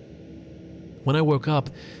 When I woke up,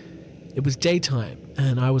 it was daytime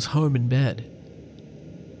and I was home in bed.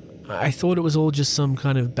 I thought it was all just some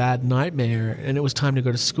kind of bad nightmare and it was time to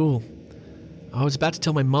go to school. I was about to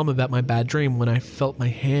tell my mum about my bad dream when I felt my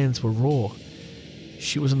hands were raw.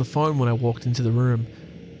 She was on the phone when I walked into the room,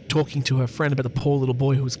 talking to her friend about the poor little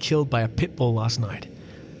boy who was killed by a pit bull last night.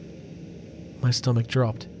 My stomach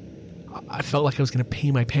dropped. I felt like I was going to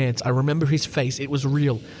pee my pants. I remember his face. It was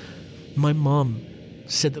real. My mum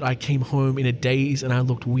said that I came home in a daze and I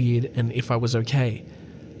looked weird and if I was okay.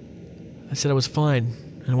 I said I was fine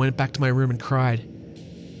and I went back to my room and cried.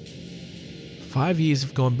 5 years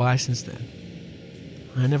have gone by since then.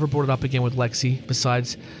 I never brought it up again with Lexi.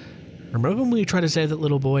 Besides, remember when we tried to save that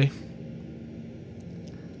little boy?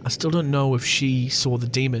 I still don't know if she saw the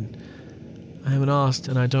demon. I haven't asked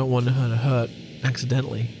and I don't want her to hurt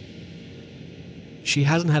accidentally. She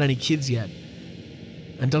hasn't had any kids yet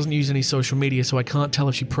and doesn't use any social media, so I can't tell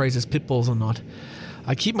if she praises pit bulls or not.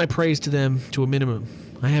 I keep my praise to them to a minimum.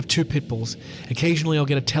 I have 2 pit bulls. Occasionally I'll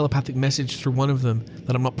get a telepathic message through one of them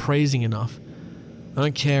that I'm not praising enough. I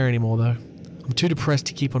don't care anymore though. I'm too depressed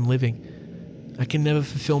to keep on living. I can never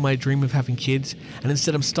fulfill my dream of having kids, and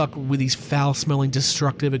instead I'm stuck with these foul-smelling,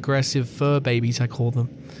 destructive, aggressive fur babies, I call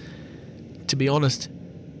them. To be honest,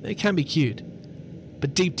 they can be cute,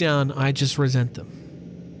 but deep down I just resent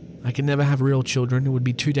them. I can never have real children, it would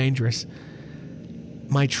be too dangerous.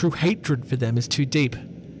 My true hatred for them is too deep.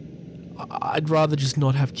 I'd rather just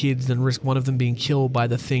not have kids than risk one of them being killed by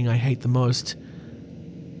the thing I hate the most.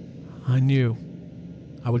 I knew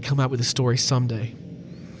I would come out with a story someday.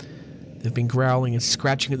 They've been growling and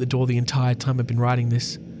scratching at the door the entire time I've been writing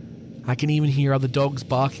this. I can even hear other dogs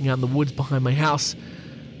barking out in the woods behind my house.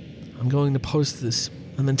 I'm going to post this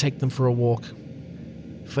and then take them for a walk.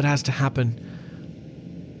 If it has to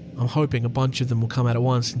happen, I'm hoping a bunch of them will come out at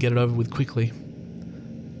once and get it over with quickly.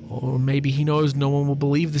 Or maybe he knows no one will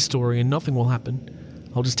believe the story and nothing will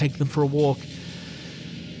happen. I'll just take them for a walk.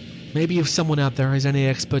 Maybe if someone out there has any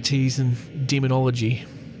expertise in demonology,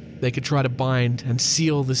 they could try to bind and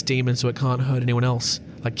seal this demon so it can't hurt anyone else,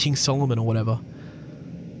 like King Solomon or whatever.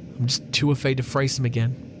 I'm just too afraid to face him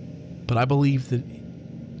again. But I believe that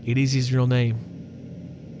it is his real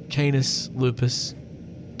name. Canis Lupus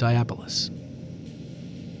Diabolus.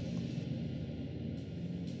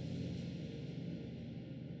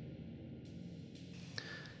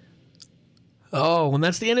 Oh, and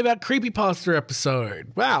that's the end of our Creepypasta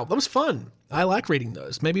episode. Wow, that was fun. I like reading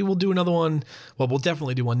those. Maybe we'll do another one. Well, we'll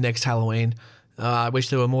definitely do one next Halloween. I wish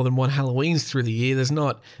there were more than one Halloweens through the year. There's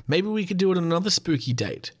not. Maybe we could do it on another spooky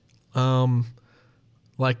date.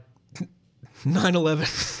 Like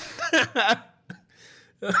 9/11.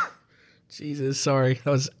 Jesus, sorry.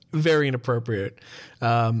 That was very inappropriate.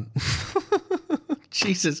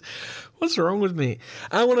 Jesus, what's wrong with me?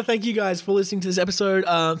 I want to thank you guys for listening to this episode.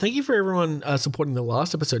 Thank you for everyone supporting the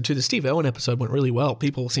last episode too. The Steve Irwin episode went really well.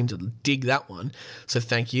 People seem to dig that one, so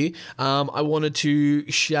thank you. I wanted to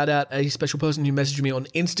shout out a special person who messaged me on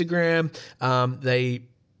Instagram. They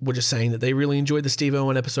were just saying that they really enjoyed the Steve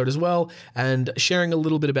Irwin episode as well and sharing a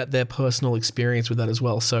little bit about their personal experience with that as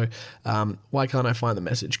well. So why can't I find the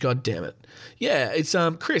message? God damn it. Yeah, it's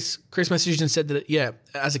Chris. Chris messaged and said that, yeah,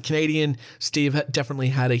 as a Canadian, Steve definitely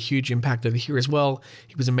had a huge impact over here as well.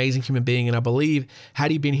 He was an amazing human being, and I believe had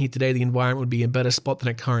he been here today, the environment would be in a better spot than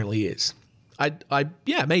it currently is.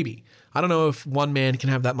 Yeah, maybe. I don't know if one man can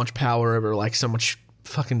have that much power over like so much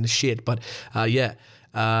fucking shit, but yeah,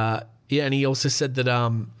 and he also said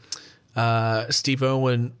that Steve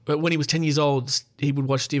Irwin, when he was 10 years old, he would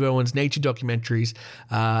watch Steve Irwin's nature documentaries,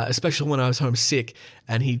 especially when I was homesick,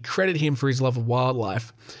 and he'd credit him for his love of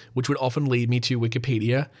wildlife, which would often lead me to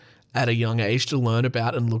Wikipedia at a young age to learn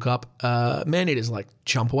about and look up man-eaters like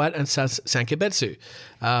Champawat and Sankebetsu.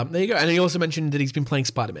 There you go. And he also mentioned that he's been playing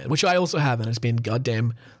Spider-Man, which I also have, and it's been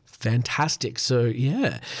goddamn fantastic. So,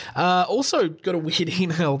 yeah. Also got a weird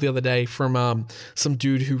email the other day from some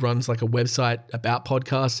dude who runs like a website about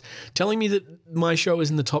podcasts telling me that my show is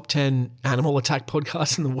in the top 10 animal attack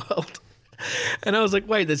podcasts in the world. And I was like,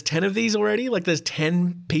 wait, there's 10 of these already? Like there's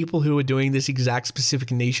 10 people who are doing this exact specific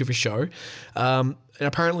niche of a show. And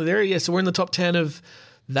apparently so we're in the top 10 of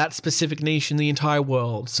that specific niche in the entire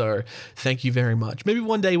world. So thank you very much. Maybe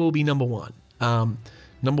one day we'll be number one.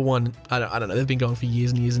 Number one, I don't know. They've been going for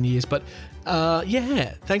years and years and years. But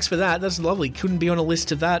yeah, thanks for that. That's lovely. Couldn't be on a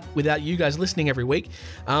list of that without you guys listening every week.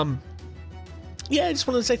 yeah, I just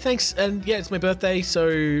wanted to say thanks. And yeah, it's my birthday,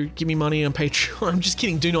 so give me money on Patreon. I'm just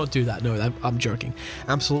kidding. Do not do that. No, I'm joking.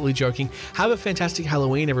 Absolutely joking. Have a fantastic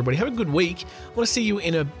Halloween, everybody. Have a good week. I want to see you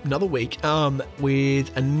in another week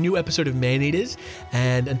with a new episode of Man Eaters.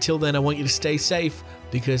 And until then, I want you to stay safe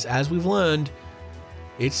because as we've learned,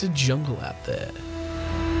 it's a jungle out there.